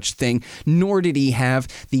any such thing, nor did he have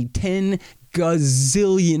the $10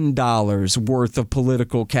 gazillion worth of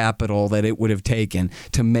political capital that it would have taken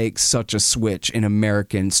to make such a switch in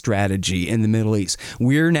American strategy in the Middle East.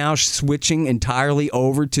 We're now switching entirely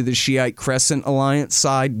over to the Shiite Crescent Alliance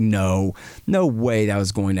side. No way that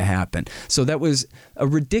was going to happen. So that was a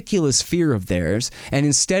ridiculous fear of theirs. And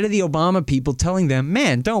instead of the Obama people telling them,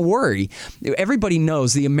 man, don't worry. Everybody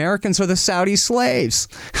knows the Americans are the Saudi slaves.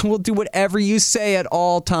 We'll do whatever you say at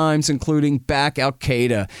all times, including back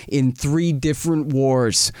Al-Qaeda in 3 different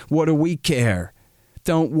wars. What do we care?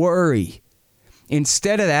 Don't worry.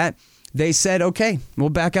 Instead of that, they said, okay, we'll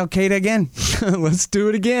back Al-Qaeda again. Let's do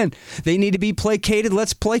it again. They need to be placated.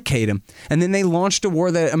 Let's placate them. And then they launched a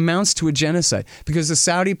war that amounts to a genocide because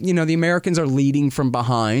the Americans are leading from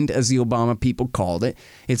behind, as the Obama people called it.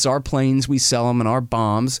 It's our planes, we sell them, and our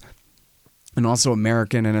bombs, and also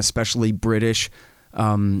American and especially British,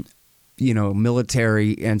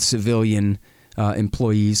 military and civilian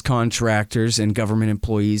employees, contractors, and government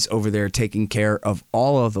employees over there taking care of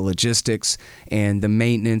all of the logistics and the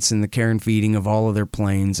maintenance and the care and feeding of all of their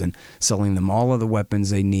planes and selling them all of the weapons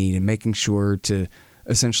they need and making sure to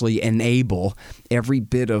essentially enable every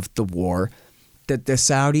bit of the war that the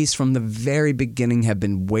Saudis from the very beginning have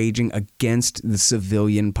been waging against the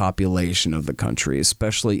civilian population of the country,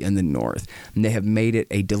 especially in the north. And they have made it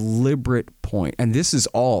a deliberate point. And this is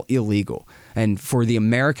all illegal. And for the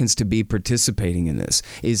Americans to be participating in this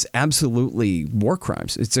is absolutely war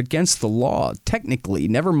crimes. It's against the law, technically,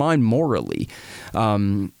 never mind morally.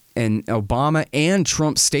 And Obama and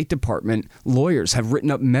Trump's State Department lawyers have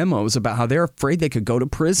written up memos about how they're afraid they could go to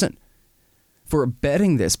prison for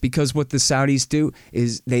abetting this, because what the Saudis do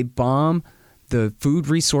is they bomb the food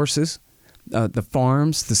resources, the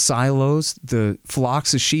farms, the silos, the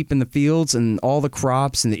flocks of sheep in the fields and all the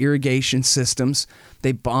crops and the irrigation systems.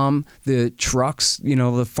 They bomb the trucks,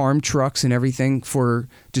 the farm trucks and everything for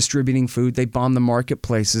distributing food. They bomb the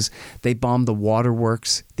marketplaces. They bomb the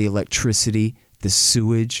waterworks, the electricity, the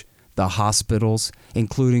sewage, the hospitals,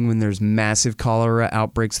 including when there's massive cholera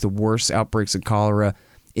outbreaks, the worst outbreaks of cholera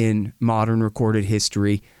in modern recorded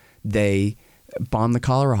history. They bomb the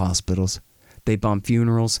cholera hospitals. They bomb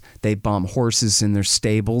funerals. They bomb horses in their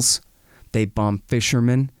stables. They bomb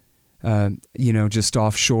fishermen, just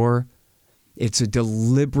offshore. It's a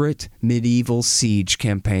deliberate medieval siege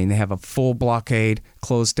campaign. They have a full blockade,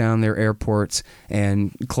 close down their airports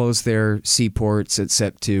and close their seaports,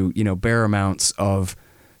 except to, bare amounts of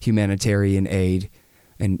humanitarian aid.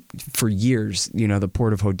 And for years, the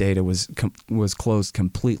port of Hodeidah was closed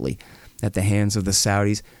completely at the hands of the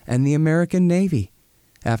Saudis and the American Navy,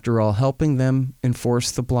 after all, helping them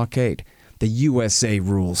enforce the blockade. The USA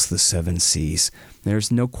rules the seven seas.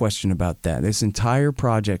 There's no question about that. This entire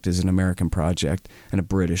project is an American project and a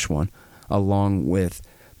British one, along with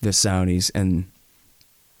the Saudis and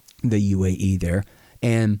the UAE there.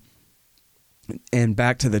 And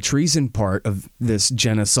back to the treason part of this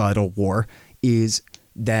genocidal war is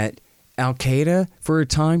that Al-Qaeda, for a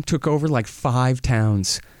time, took over like 5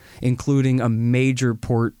 towns, including a major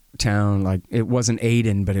port town. Like, it wasn't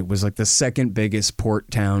Aden, but it was like the second biggest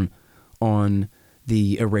port town on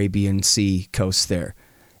the Arabian Sea coast there.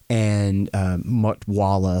 And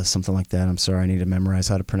Mutwala, something like that. I'm sorry, I need to memorize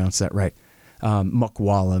how to pronounce that right.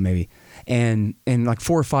 Mukwala, maybe. And like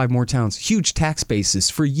 4 or 5 more towns. Huge tax bases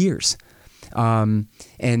for years. And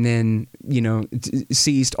then,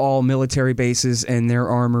 seized all military bases and their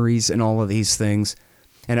armories and all of these things.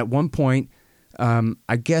 And at one point,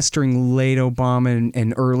 I guess during late Obama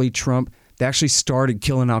and early Trump, they actually started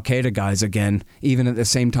killing Al-Qaeda guys again, even at the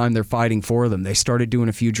same time they're fighting for them. They started doing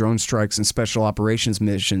a few drone strikes and special operations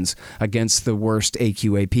missions against the worst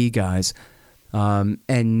AQAP guys.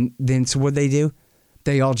 And then, so what'd they do?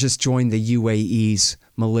 They all just joined the UAE's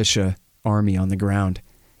militia army on the ground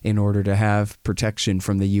in order to have protection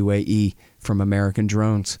from the UAE from American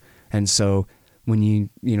drones. And so when you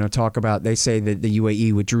talk about, they say that the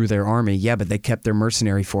UAE withdrew their army. Yeah, but they kept their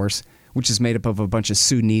mercenary force, which is made up of a bunch of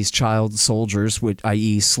Sudanese child soldiers,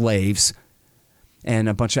 i.e. slaves, and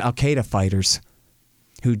a bunch of Al-Qaeda fighters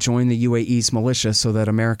who joined the UAE's militia so that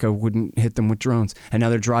America wouldn't hit them with drones. And now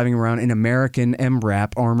they're driving around in American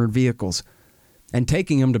MRAP armored vehicles and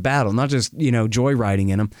taking them to battle, not just, joyriding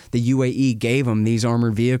in them. The UAE gave them these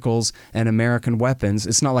armored vehicles and American weapons.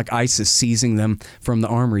 It's not like ISIS seizing them from the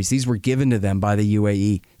armories. These were given to them by the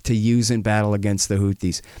UAE to use in battle against the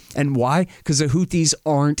Houthis. And why? Because the Houthis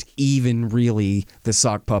aren't even really the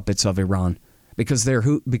sock puppets of Iran, because they're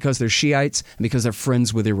Shiites and because they're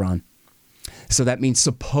friends with Iran. So that means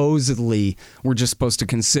supposedly we're just supposed to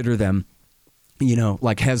consider them,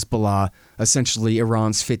 like Hezbollah, essentially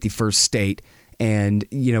Iran's 51st state, and,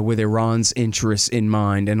 with Iran's interests in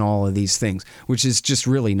mind and all of these things, which is just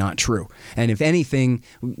really not true. And if anything,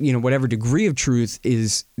 whatever degree of truth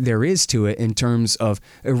there is to it in terms of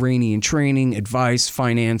Iranian training, advice,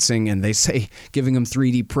 financing, and they say giving them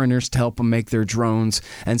 3D printers to help them make their drones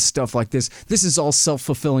and stuff like this, this is all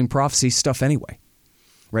self-fulfilling prophecy stuff anyway,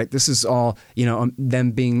 right? This is all,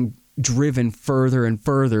 them being driven further and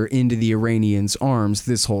further into the Iranians' arms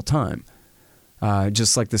this whole time.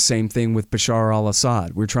 Just like the same thing with Bashar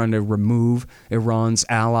al-Assad. We're trying to remove Iran's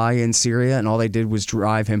ally in Syria, and all they did was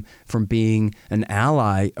drive him from being an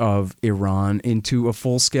ally of Iran into a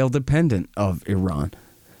full-scale dependent of Iran.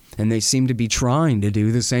 And they seem to be trying to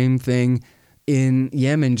do the same thing in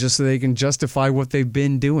Yemen just so they can justify what they've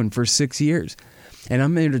been doing for 6 years. And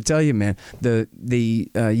I'm here to tell you, man, the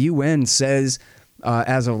UN says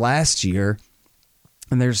as of last year,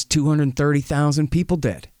 and there's 230,000 people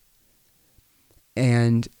dead.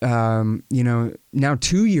 And, now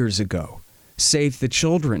 2 years ago, Save the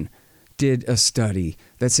Children did a study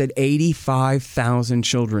that said 85,000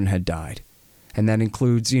 children had died. And that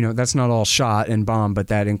includes, that's not all shot and bombed, but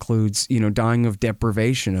that includes, dying of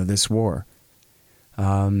deprivation of this war.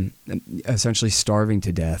 Essentially starving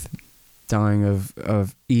to death, dying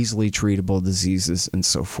of easily treatable diseases and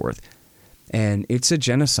so forth. And it's a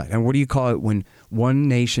genocide. And what do you call it when one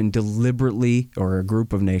nation deliberately, or a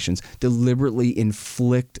group of nations, deliberately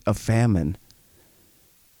inflict a famine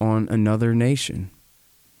on another nation?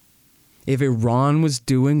 If Iran was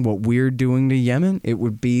doing what we're doing to Yemen, it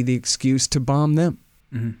would be the excuse to bomb them.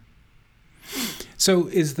 Mm-hmm. So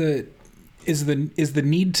is the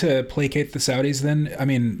need to placate the Saudis then? I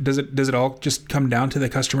mean, does it all just come down to the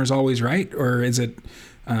customer's always right, or is it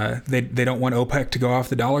they don't want OPEC to go off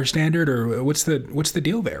the dollar standard, or what's the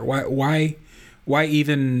deal there? Why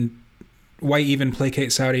even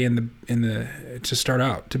placate Saudi in the to start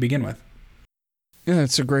out to begin with? Yeah,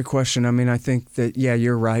 that's a great question. I mean, I think that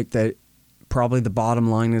you're right that probably the bottom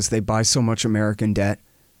line is they buy so much American debt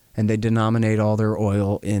and they denominate all their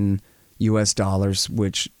oil in U.S. dollars,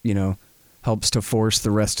 which, helps to force the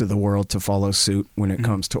rest of the world to follow suit when it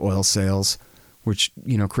comes to oil sales, which,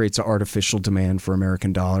 creates an artificial demand for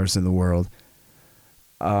American dollars in the world.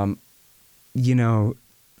 I'm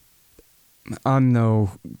no,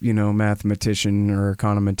 mathematician or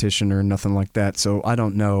econometrician or nothing like that, so I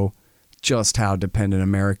don't know just how dependent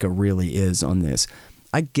America really is on this.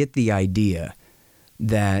 I get the idea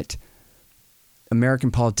that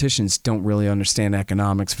American politicians don't really understand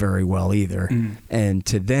economics very well either. And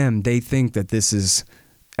to them, they think that this is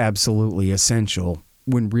absolutely essential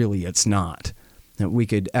when really it's not. That we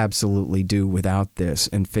could absolutely do without this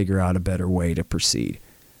and figure out a better way to proceed.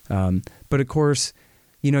 But of course,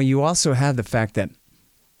 you also have the fact that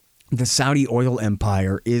the Saudi oil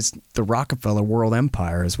empire is the Rockefeller world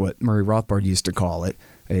empire, is what Murray Rothbard used to call it.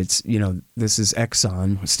 It's, this is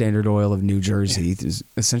Exxon, Standard Oil of New Jersey. It's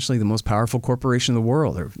essentially the most powerful corporation in the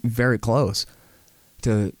world. They're very close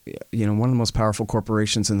to, one of the most powerful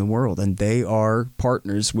corporations in the world. And they are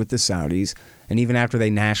partners with the Saudis. And even after they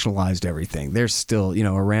nationalized everything, they're still,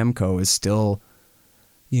 Aramco is still,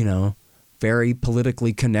 very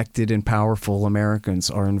politically connected and powerful Americans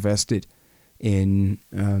are invested in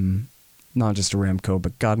not just Aramco,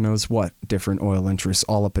 but God knows what different oil interests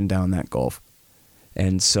all up and down that Gulf.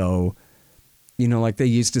 And so, like they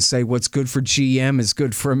used to say, what's good for GM is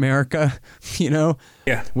good for America. Yeah.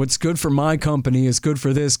 What's good for my company is good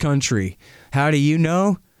for this country. How do you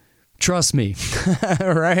know? Trust me.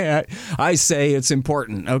 Right? I say it's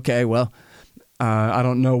important. Okay, well, I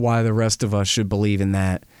don't know why the rest of us should believe in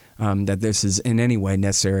that, that this is in any way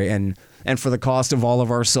necessary. And for the cost of all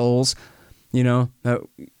of our souls, that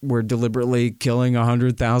we're deliberately killing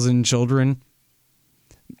 100,000 children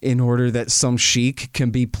in order that some sheik can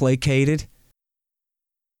be placated.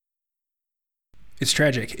 It's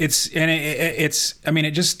tragic. It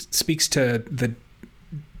just speaks to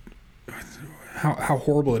how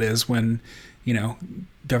horrible it is when,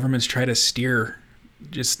 governments try to steer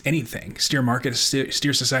just anything, steer markets,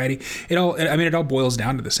 steer society. It all boils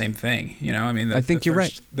down to the same thing. I think you're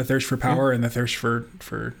right. The thirst for power and the thirst for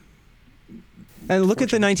and look at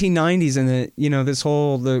the 1990s and this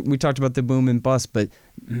whole, we talked about the boom and bust, but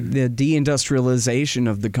the deindustrialization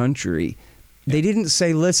of the country. They didn't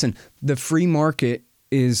say, listen, the free market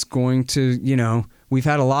is going to, we've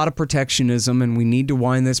had a lot of protectionism and we need to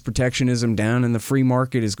wind this protectionism down and the free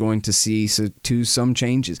market is going to see to some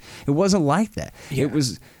changes. It wasn't like that. Yeah. It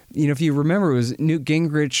was, if you remember, it was Newt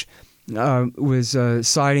Gingrich was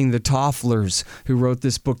citing the Tofflers, who wrote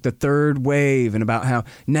this book, The Third Wave, and about how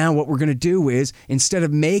now what we're going to do is, instead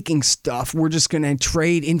of making stuff, we're just going to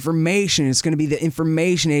trade information. It's going to be the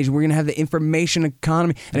information age. We're going to have the information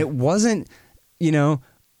economy. And it wasn't,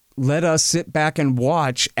 let us sit back and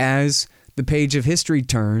watch as the page of history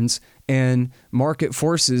turns and market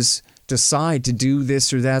forces decide to do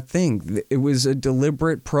this or that thing. It was a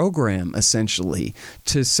deliberate program, essentially,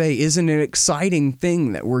 to say, isn't it an exciting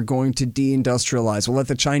thing that we're going to deindustrialize? We'll let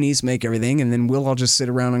the Chinese make everything, and then we'll all just sit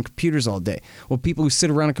around on computers all day. Well, people who sit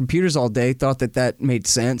around on computers all day thought that made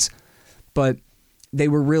sense, but they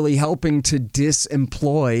were really helping to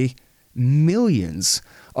disemploy millions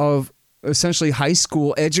of essentially high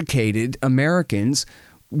school educated Americans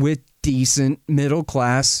with decent middle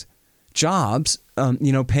class jobs,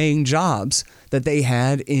 paying jobs that they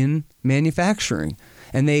had in manufacturing.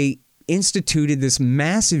 And they instituted this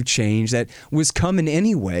massive change that was coming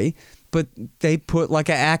anyway, but they put like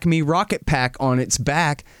an Acme rocket pack on its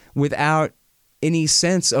back without any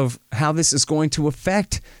sense of how this is going to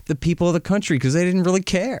affect the people of the country, because they didn't really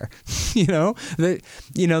care.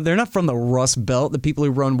 They're not from the Rust Belt, the people who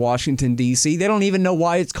run Washington, D.C. They don't even know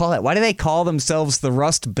why it's called that. Why do they call themselves the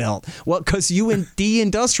Rust Belt? Well, because you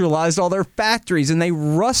deindustrialized all their factories and they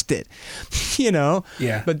rusted, Yeah.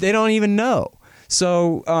 But they don't even know.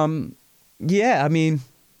 So,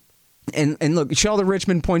 And look, Sheldon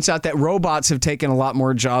Richman points out that robots have taken a lot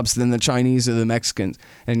more jobs than the Chinese or the Mexicans,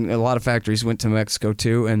 and a lot of factories went to Mexico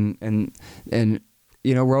too. And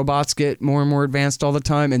robots get more and more advanced all the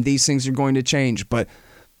time, and these things are going to change. But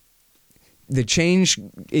the change,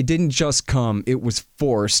 it didn't just come; it was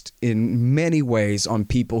forced in many ways on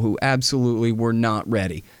people who absolutely were not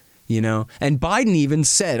ready. And Biden even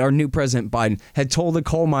said, our new president Biden had told the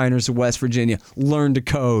coal miners of West Virginia, learn to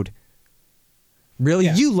code. Really?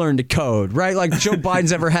 Yeah. You learned to code, right? Like Joe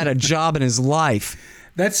Biden's ever had a job in his life.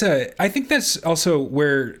 I think that's also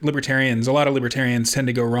where a lot of libertarians tend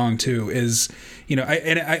to go wrong too, is,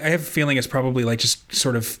 I have a feeling it's probably like just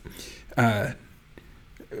sort of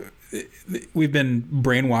we've been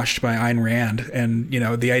brainwashed by Ayn Rand, and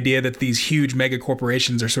the idea that these huge mega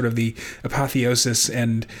corporations are sort of the apotheosis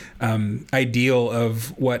and ideal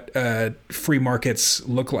of what free markets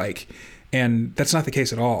look like, and that's not the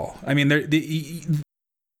case at all. I mean,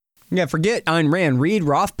 yeah, forget Ayn Rand. Read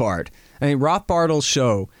Rothbard. I mean, Rothbard will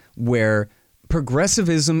show where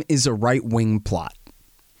progressivism is a right-wing plot.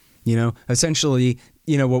 Essentially,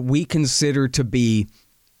 what we consider to be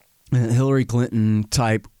Hillary Clinton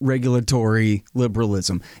type regulatory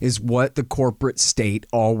liberalism is what the corporate state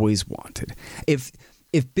always wanted. If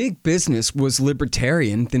big business was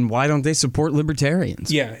libertarian, then why don't they support libertarians?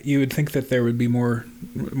 Yeah, you would think that there would be more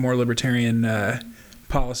libertarian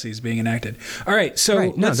policies being enacted. All right, so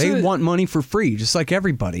right. No, they want money for free, just like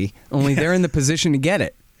everybody. Only they're in the position to get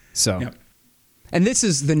it. So, yep. And this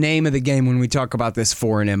is the name of the game when we talk about this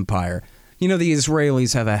foreign empire. The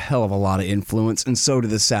Israelis have a hell of a lot of influence, and so do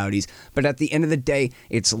the Saudis. But at the end of the day,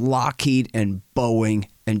 it's Lockheed and Boeing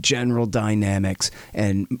and General Dynamics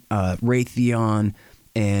and Raytheon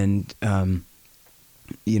and, I'm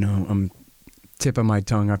tip of my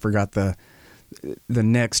tongue. I forgot the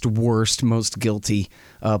next worst, most guilty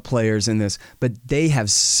players in this. But they have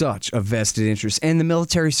such a vested interest, and the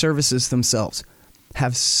military services themselves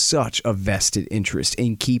have such a vested interest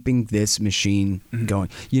in keeping this machine going.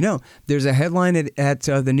 There's a headline at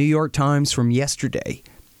the New York Times from yesterday.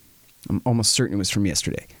 I'm almost certain it was from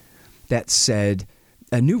yesterday. That said,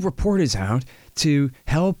 a new report is out to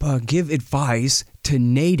help give advice to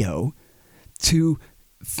NATO to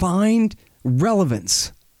find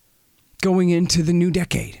relevance going into the new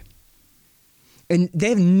decade. And they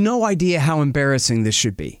have no idea how embarrassing this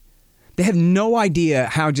should be. They have no idea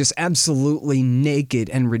how just absolutely naked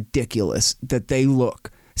and ridiculous that they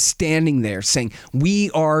look standing there saying,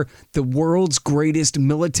 we are the world's greatest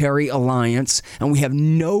military alliance and we have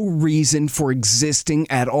no reason for existing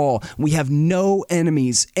at all. We have no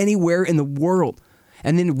enemies anywhere in the world.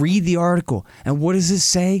 And then read the article. And what does it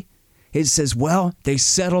say? It says, well, they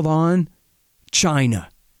settled on China.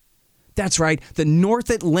 That's right. The North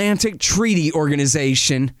Atlantic Treaty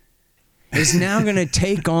Organization is now going to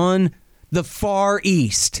take on the Far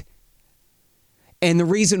East. And the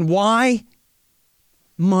reason why?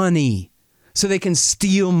 Money. So they can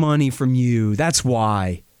steal money from you. That's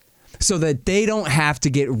why. So that they don't have to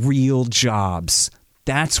get real jobs.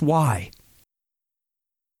 That's why.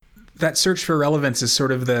 That search for relevance is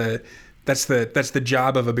sort of that's the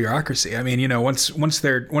job of a bureaucracy. I mean, once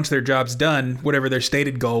their job's done, whatever their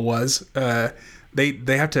stated goal was, they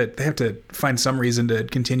have to find some reason to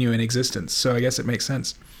continue in existence. So I guess it makes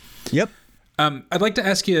sense. Yep. I'd like to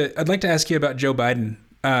ask you about Joe Biden.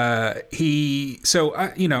 I've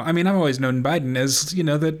always known Biden as,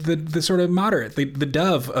 the sort of moderate, the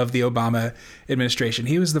dove of the Obama administration.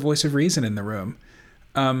 He was the voice of reason in the room.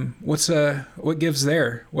 What gives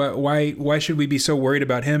there? Why should we be so worried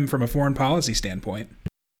about him from a foreign policy standpoint?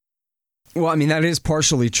 Well, I mean, that is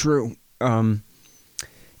partially true. Joe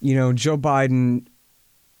Biden,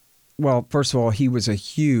 well, first of all, he was a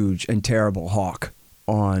huge and terrible hawk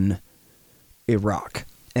on Iraq.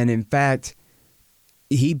 And in fact,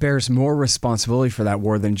 he bears more responsibility for that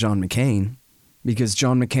war than John McCain, because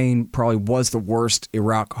John McCain probably was the worst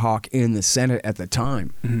Iraq hawk in the Senate at the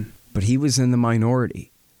time, but he was in the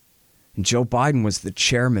minority. And Joe Biden was the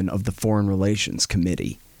chairman of the Foreign Relations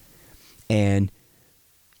Committee. And,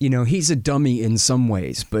 he's a dummy in some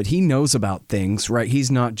ways, but he knows about things, right? He's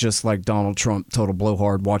not just like Donald Trump, total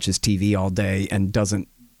blowhard, watches TV all day and doesn't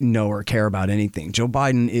know or care about anything. Joe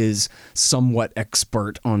Biden is somewhat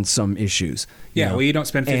expert on some issues. Yeah, well, you don't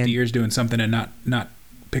spend 50 years doing something and not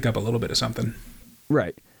pick up a little bit of something.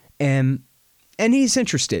 Right. And he's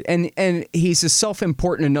interested. And he's a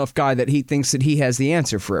self-important enough guy that he thinks that he has the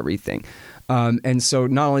answer for everything. And so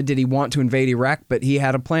not only did he want to invade Iraq, but he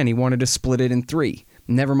had a plan. He wanted to split it in three.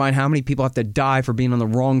 Never mind how many people have to die for being on the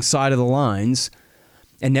wrong side of the lines.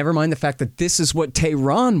 And never mind the fact that this is what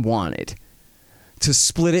Tehran wanted, to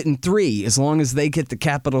split it in three, as long as they get the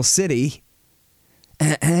capital city.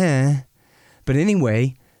 But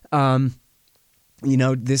anyway,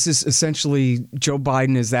 this is essentially Joe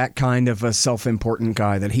Biden is that kind of a self-important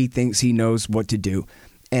guy that he thinks he knows what to do.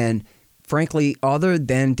 And frankly, other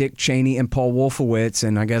than Dick Cheney and Paul Wolfowitz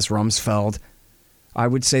and I guess Rumsfeld, I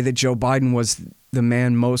would say that Joe Biden was the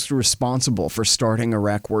man most responsible for starting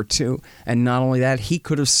Iraq War II. And not only that, he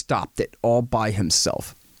could have stopped it all by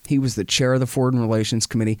himself. He was the chair of the Foreign Relations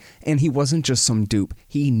Committee, and he wasn't just some dupe.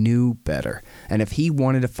 He knew better. And if he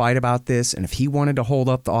wanted to fight about this, and if he wanted to hold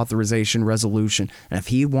up the authorization resolution, and if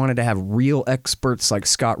he wanted to have real experts like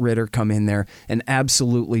Scott Ritter come in there and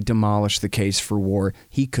absolutely demolish the case for war,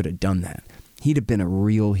 he could have done that. He'd have been a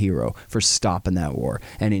real hero for stopping that war.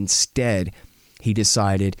 And instead, he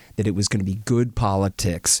decided that it was going to be good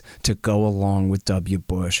politics to go along with W.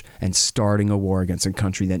 Bush and starting a war against a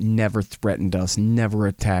country that never threatened us, never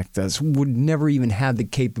attacked us, would never even have the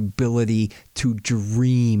capability to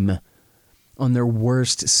dream on their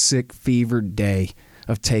worst sick fevered day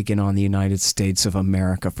of taking on the United States of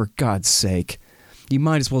America. For God's sake. You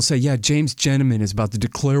might as well say, yeah, James Gentleman is about to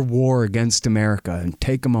declare war against America and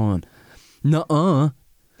take them on. Nuh-uh.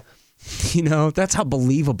 You know, that's how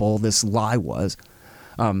believable this lie was.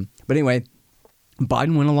 But anyway,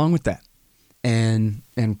 Biden went along with that and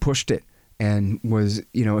pushed it and was,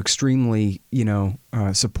 extremely,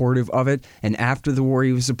 supportive of it. And after the war,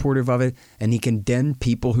 he was supportive of it. And he condemned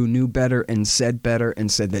people who knew better and said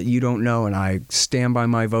that you don't know. And I stand by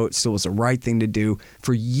my vote. Still was the right thing to do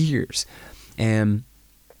for years. And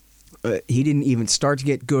he didn't even start to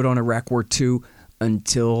get good on Iraq War II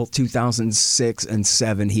until 2006 and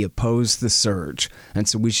 7. He opposed the surge. And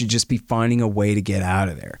so we should just be finding a way to get out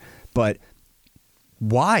of there. But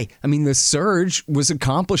why? I mean, the surge was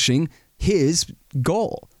accomplishing his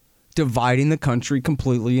goal, dividing the country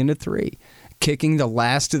completely into three, kicking the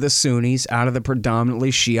last of the Sunnis out of the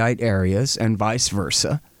predominantly Shiite areas and vice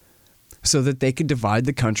versa, so that they could divide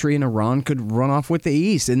the country and Iran could run off with the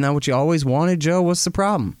East. Isn't that what you always wanted, Joe? What's the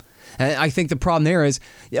problem? And I think the problem there is,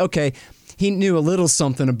 okay, he knew a little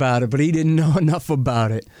something about it, but he didn't know enough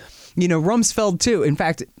about it. Rumsfeld, too. In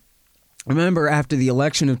fact, remember after the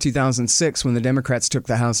election of 2006 when the Democrats took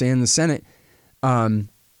the House and the Senate,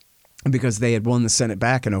 because they had won the Senate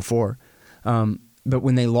back in 2004. But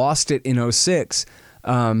when they lost it in 2006,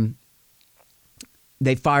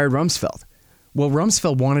 they fired Rumsfeld. Well,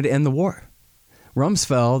 Rumsfeld wanted to end the war.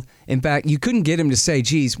 Rumsfeld, in fact, you couldn't get him to say,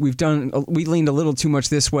 geez, we leaned a little too much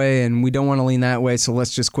this way and we don't want to lean that way, so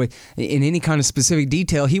let's just quit. In any kind of specific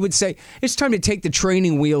detail, he would say, it's time to take the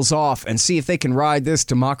training wheels off and see if they can ride this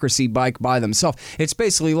democracy bike by themselves. It's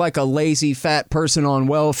basically like a lazy fat person on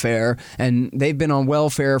welfare, and they've been on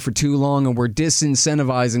welfare for too long, and we're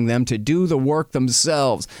disincentivizing them to do the work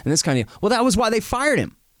themselves. And this kind of, well, that was why they fired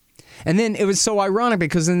him. And then it was so ironic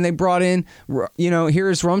because then they brought in,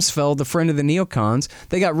 here's Rumsfeld, the friend of the neocons.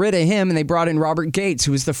 They got rid of him and they brought in Robert Gates,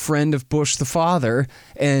 who was the friend of Bush the father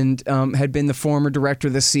and had been the former director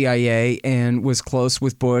of the CIA and was close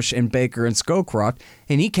with Bush and Baker and Scowcroft.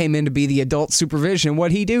 And he came in to be the adult supervision.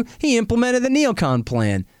 What'd he do? He implemented the neocon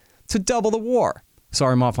plan to double the war.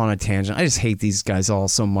 Sorry, I'm off on a tangent. I just hate these guys all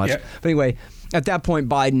so much. Yep. But anyway, at that point,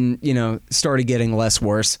 Biden, started getting less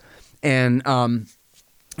worse.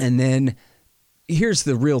 And then here's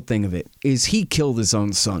the real thing of it, is he killed his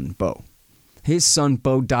own son, Bo. His son,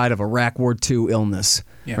 Bo, died of Iraq War II illness,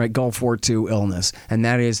 right? Gulf War II illness. And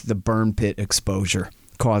that is the burn pit exposure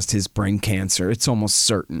caused his brain cancer. It's almost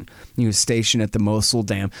certain. He was stationed at the Mosul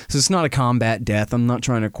Dam. So it's not a combat death. I'm not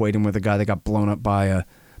trying to equate him with a guy that got blown up by a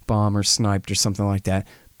bomb or sniped or something like that.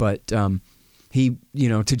 But he,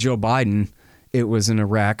 to Joe Biden, it was an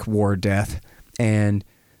Iraq war death. And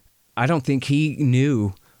I don't think he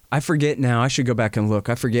knew. I forget now. I should go back and look.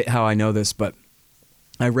 I forget how I know this, but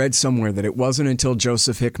I read somewhere that it wasn't until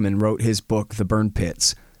Joseph Hickman wrote his book, The Burn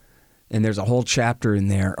Pits, and there's a whole chapter in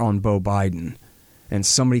there on Bo Biden, and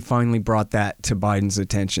somebody finally brought that to Biden's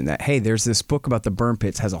attention, that, hey, there's this book about the burn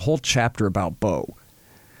pits, has a whole chapter about Bo.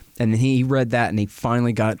 And he read that, and he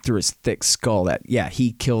finally got it through his thick skull that, yeah,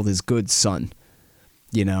 he killed his good son,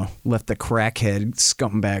 left the crackhead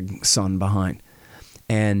scumbag son behind.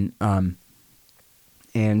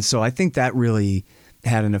 And so I think that really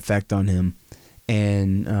had an effect on him.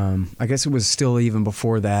 And I guess it was still even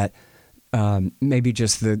before that, maybe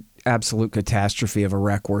just the absolute catastrophe of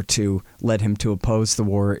Iraq War II led him to oppose the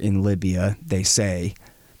war in Libya, they say.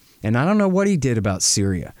 And I don't know what he did about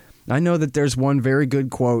Syria. I know that there's one very good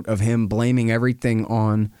quote of him blaming everything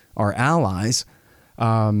on our allies,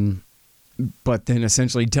 but then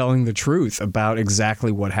essentially telling the truth about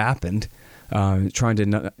exactly what happened. Trying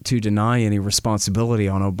to deny any responsibility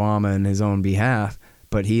on Obama and his own behalf.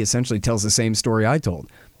 But he essentially tells the same story I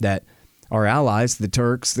told, that our allies, the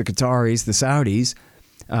Turks, the Qataris, the Saudis,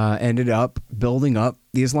 ended up building up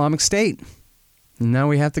the Islamic State. And now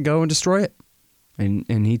we have to go and destroy it.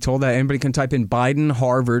 And he told that. Anybody can type in Biden,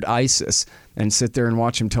 Harvard, ISIS, and sit there and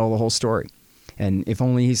watch him tell the whole story. And if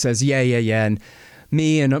only he says, yeah, and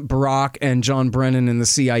me and Barack and John Brennan and the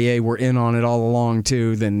CIA were in on it all along,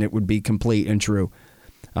 too, then it would be complete and true.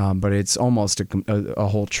 But it's almost a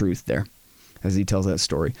whole truth there as he tells that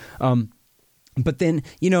story. But then,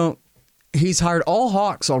 he's hired all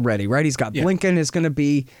hawks already, right? He's got Blinken is going to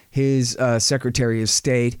be his Secretary of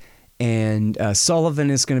State. And Sullivan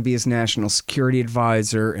is going to be his national security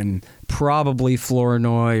advisor, and probably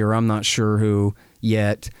Flournoy, or I'm not sure who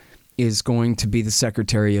yet, is going to be the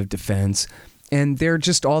Secretary of Defense. And they're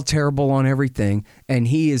just all terrible on everything. And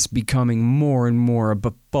he is becoming more and more a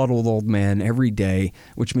befuddled old man every day,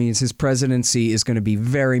 which means his presidency is going to be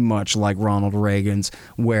very much like Ronald Reagan's,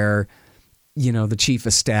 where, you know, the chief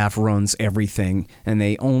of staff runs everything, and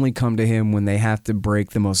they only come to him when they have to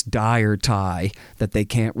break the most dire tie that they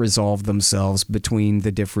can't resolve themselves between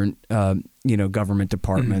the different, government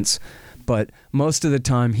departments. But most of the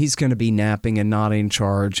time, he's going to be napping and not in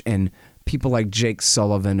charge, and people like Jake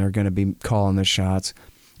Sullivan are going to be calling the shots.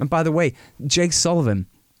 And by the way, Jake Sullivan,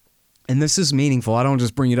 and this is meaningful, I don't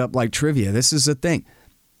just bring it up like trivia, this is a thing.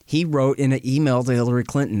 He wrote in an email to Hillary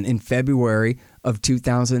Clinton in February of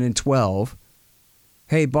 2012,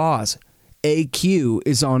 "Hey boss, AQ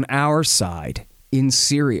is on our side in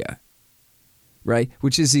Syria." Right?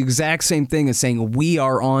 Which is the exact same thing as saying we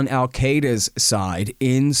are on Al-Qaeda's side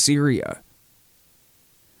in Syria.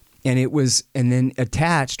 And then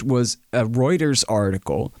attached was a Reuters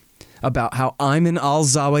article about how Ayman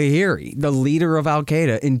al-Zawahiri, the leader of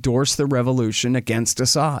Al-Qaeda, endorsed the revolution against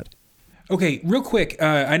Assad. Okay, real quick.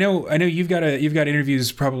 I know you've got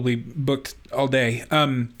interviews probably booked all day.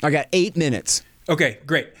 I got 8 minutes. Okay,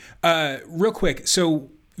 great. Real quick. So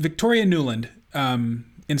Victoria Nuland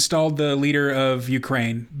installed the leader of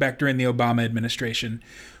Ukraine back during the Obama administration,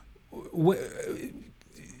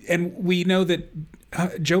 and we know that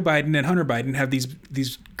Joe Biden and Hunter Biden have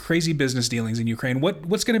these crazy business dealings in Ukraine.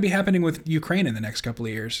 What's going to be happening with Ukraine in the next couple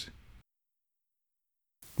of years?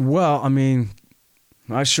 Well, I mean,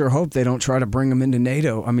 I sure hope they don't try to bring them into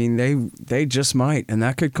NATO. I mean, they just might, and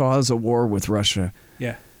that could cause a war with Russia.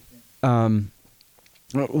 Yeah.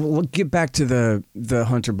 We'll get back to the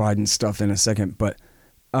Hunter Biden stuff in a second, but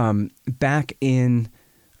back in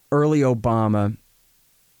early Obama,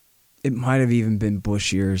 it might have even been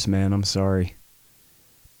Bush years, man. I'm sorry.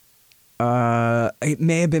 It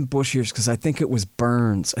may have been Bush years because I think it was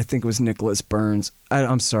Burns. I think it was Nicholas Burns.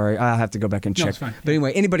 I'm sorry. I have to go back and check. No, it's fine. But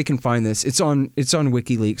anyway, anybody can find this. It's on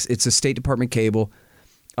WikiLeaks. It's a State Department cable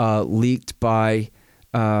leaked by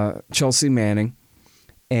Chelsea Manning.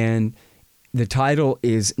 And the title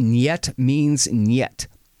is "Niet Means Niet."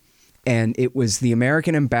 And it was the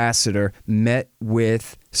American ambassador met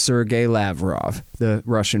with Sergei Lavrov, the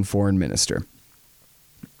Russian foreign minister.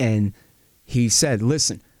 And he said,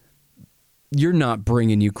 listen, you're not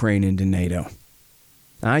bringing Ukraine into NATO.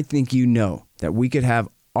 I think you know that we could have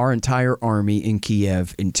our entire army in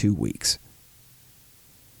Kiev in 2 weeks.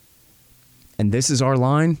 And this is our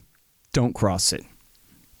line. Don't cross it.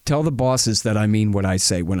 Tell the bosses that I mean what I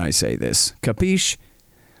say when I say this. Capiche?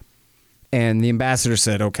 And the ambassador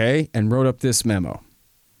said, okay, and wrote up this memo.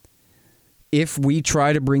 If we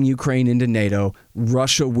try to bring Ukraine into NATO,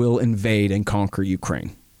 Russia will invade and conquer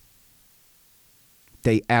Ukraine.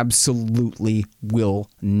 They absolutely will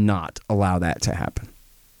not allow that to happen.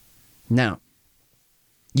 Now,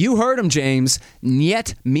 you heard him, James.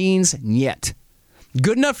 Niet means niet.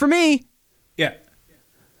 Good enough for me. Yeah.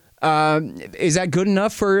 Is that good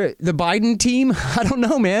enough for the Biden team? I don't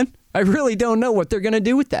know, man. I really don't know what they're going to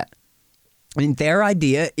do with that. I mean, their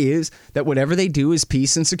idea is that whatever they do is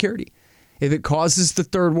peace and security. If it causes the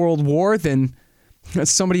Third World War, then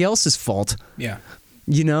that's somebody else's fault. Yeah.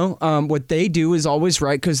 You know, what they do is always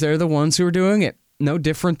right because they're the ones who are doing it. No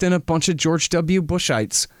different than a bunch of George W.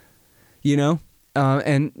 Bushites, you know,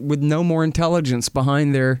 and with no more intelligence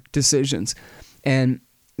behind their decisions. And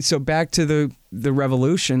so back to the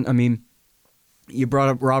revolution, I mean, you brought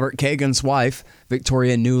up Robert Kagan's wife,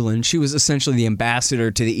 Victoria Nuland. She was essentially the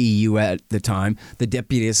ambassador to the EU at the time, the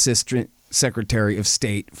deputy assistant secretary of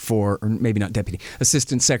state for, or maybe not deputy,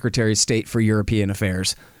 assistant secretary of state for European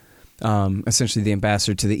affairs, essentially the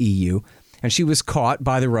ambassador to the EU. And she was caught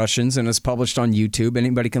by the Russians, and it's published on YouTube.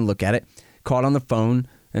 Anybody can look at it. Caught on the phone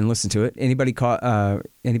and listen to it. Anybody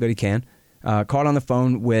can. Caught on the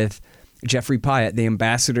phone with Jeffrey Pyatt, the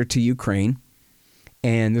ambassador to Ukraine.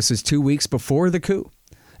 And this is 2 weeks before the coup.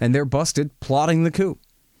 And they're busted plotting the coup.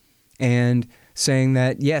 And saying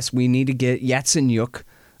that, yes, we need to get Yatsenyuk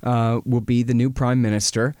will be the new prime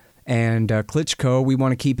minister. And Klitschko, we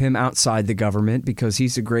want to keep him outside the government because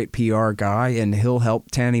he's a great PR guy. And he'll help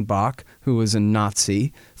Tannibach, who was a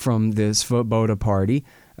Nazi from the Svoboda party.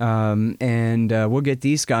 And we'll get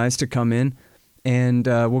these guys to come in. And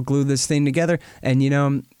we'll glue this thing together. And, you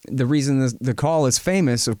know, the reason the call is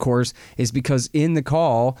famous, of course, is because in the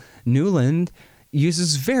call, Nuland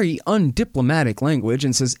uses very undiplomatic language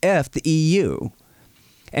and says, F the EU.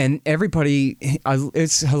 And everybody,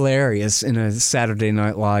 it's hilarious in a Saturday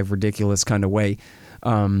Night Live ridiculous kind of way.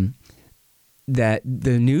 that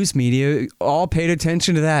the news media all paid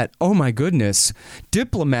attention to that. Oh my goodness,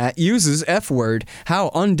 diplomat uses F word. How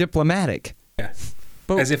undiplomatic. Yeah.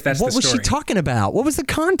 But as if that's what the story. was she talking about? What was the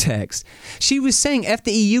context? She was saying F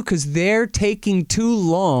the EU because they're taking too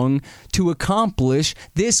long to accomplish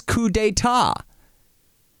this coup d'etat.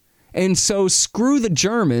 And so screw the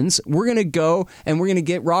Germans. We're going to go and we're going to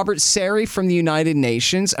get Robert Sari from the United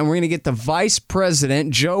Nations, and we're going to get the Vice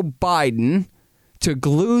President, Joe Biden, to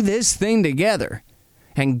glue this thing together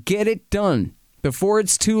and get it done before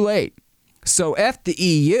it's too late. So F the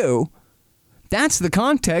EU. That's the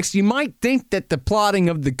context. You might think that the plotting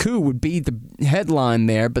of the coup would be the headline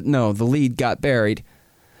there, but no, the lead got buried.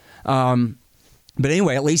 But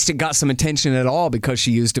anyway, at least it got some attention at all because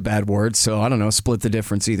she used a bad word. So I don't know, split the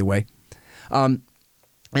difference either way. And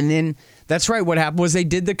then that's right. What happened was they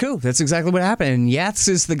did the coup. That's exactly what happened. And Yats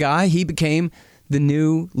is the guy. He became the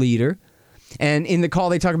new leader. And in the call,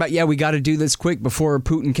 they talk about, we got to do this quick before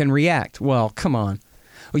Putin can react. Well, come on.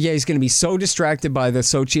 Well, he's going to be so distracted by the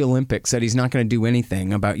Sochi Olympics that he's not going to do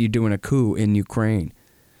anything about you doing a coup in Ukraine.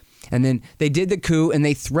 And then they did the coup and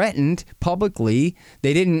they threatened publicly.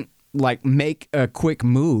 They didn't make a quick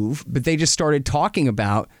move, but they just started talking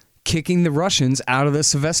about kicking the Russians out of the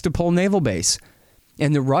Sevastopol naval base.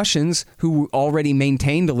 And the Russians, who already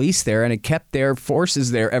maintained a lease there and had kept their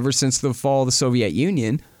forces there ever since the fall of the Soviet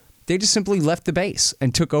Union, they just simply left the base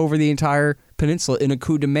and took over the entire peninsula in a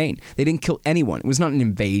coup de main. They didn't kill anyone. It was not an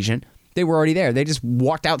invasion. They were already there. They just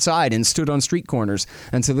walked outside and stood on street corners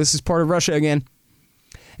and said, this is part of Russia again.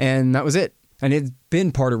 And that was it. And it's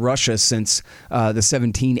been part of Russia since the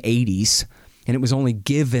 1780s. And it was only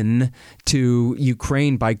given to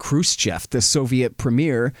Ukraine by Khrushchev, the Soviet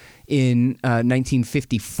premier, in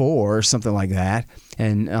 1954 or something like that.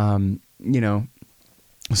 And,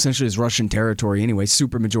 essentially it's Russian territory anyway,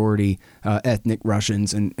 supermajority ethnic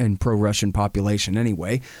Russians and pro-Russian population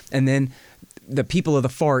anyway. And then the people of the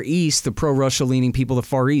Far East, the pro-Russia leaning people of the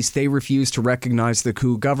Far East, they refused to recognize the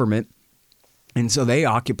coup government. And so they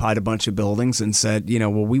occupied a bunch of buildings and said,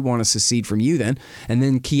 we want to secede from you then. And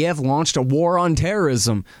then Kiev launched a war on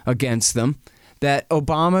terrorism against them that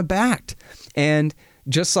Obama backed. And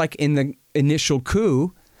just like in the initial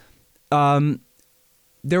coup,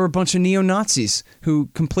 there were a bunch of neo-Nazis who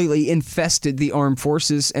completely infested the armed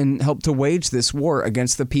forces and helped to wage this war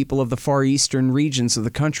against the people of the far eastern regions of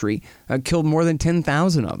the country, killed more than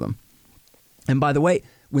 10,000 of them. And by the way,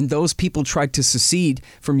 when those people tried to secede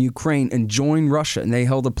from Ukraine and join Russia, and they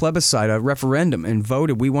held a plebiscite, a referendum, and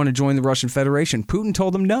voted, we want to join the Russian Federation, Putin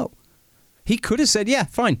told them no. He could have said, yeah,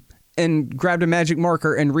 fine, and grabbed a magic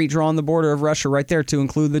marker and redrawn the border of Russia right there to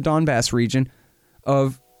include the Donbass region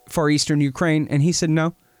of far eastern Ukraine, and he said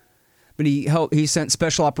no. But he sent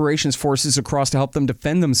special operations forces across to help them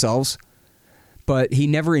defend themselves, but he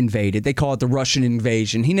never invaded. They call it the Russian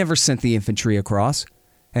invasion. He never sent the infantry across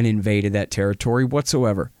and invaded that territory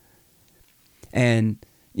whatsoever. And,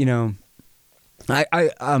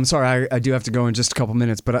 I'm sorry, I do have to go in just a couple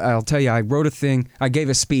minutes, but I'll tell you, I gave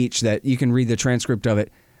a speech that you can read the transcript of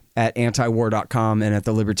it at antiwar.com and at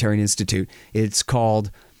the Libertarian Institute. It's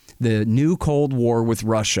called The New Cold War with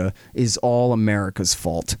Russia is All America's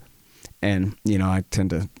Fault. And, I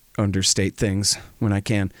tend to understate things when I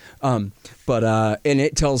can. And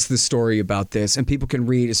it tells the story about this. And people can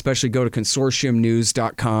read, especially go to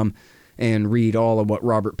consortiumnews.com and read all of what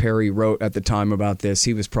Robert Perry wrote at the time about this.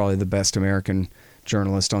 He was probably the best American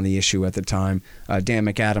journalist on the issue at the time. Dan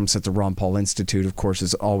McAdams at the Ron Paul Institute, of course,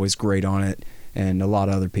 is always great on it. And a lot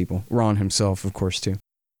of other people. Ron himself, of course, too.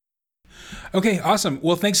 Okay, awesome.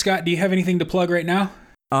 Well, thanks, Scott. Do you have anything to plug right now?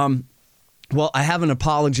 Well, I have an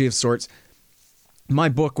apology of sorts. My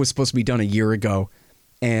book was supposed to be done a year ago,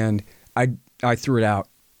 and I threw it out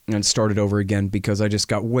and started over again because I just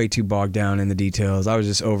got way too bogged down in the details. I was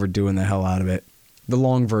just overdoing the hell out of it. The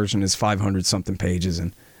long version is 500-something pages,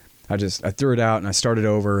 and I threw it out and I started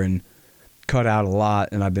over and cut out a lot,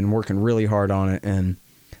 and I've been working really hard on it, and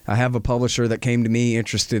I have a publisher that came to me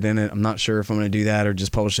interested in it. I'm not sure if I'm going to do that or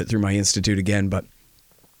just publish it through my institute again, but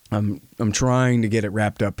I'm trying to get it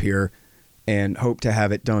wrapped up here and hope to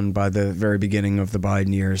have it done by the very beginning of the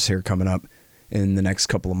Biden years here coming up in the next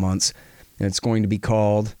couple of months. And it's going to be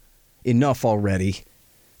called Enough Already,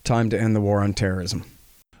 Time to End the War on Terrorism.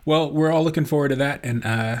 Well, we're all looking forward to that, and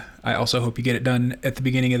I also hope you get it done at the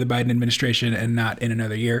beginning of the Biden administration and not in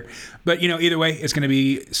another year. But, either way, it's going to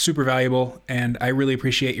be super valuable, and I really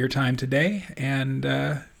appreciate your time today, and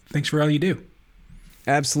thanks for all you do.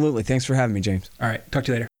 Absolutely. Thanks for having me, James. All right. Talk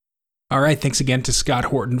to you later. All right, thanks again to Scott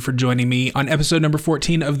Horton for joining me on episode number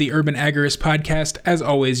 14 of the Urban Agorist podcast. As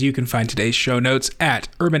always, you can find today's show notes at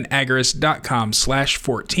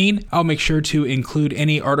urbanagorist.com/14. I'll make sure to include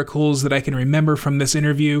any articles that I can remember from this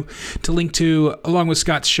interview to link to, along with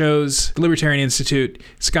Scott's shows, the Libertarian Institute,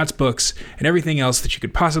 Scott's books, and everything else that you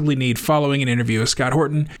could possibly need following an interview with Scott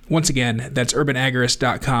Horton. Once again, that's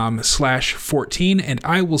urbanagorist.com/14, and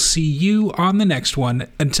I will see you on the next one.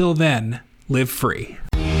 Until then, live free.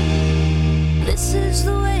 This is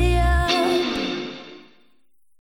the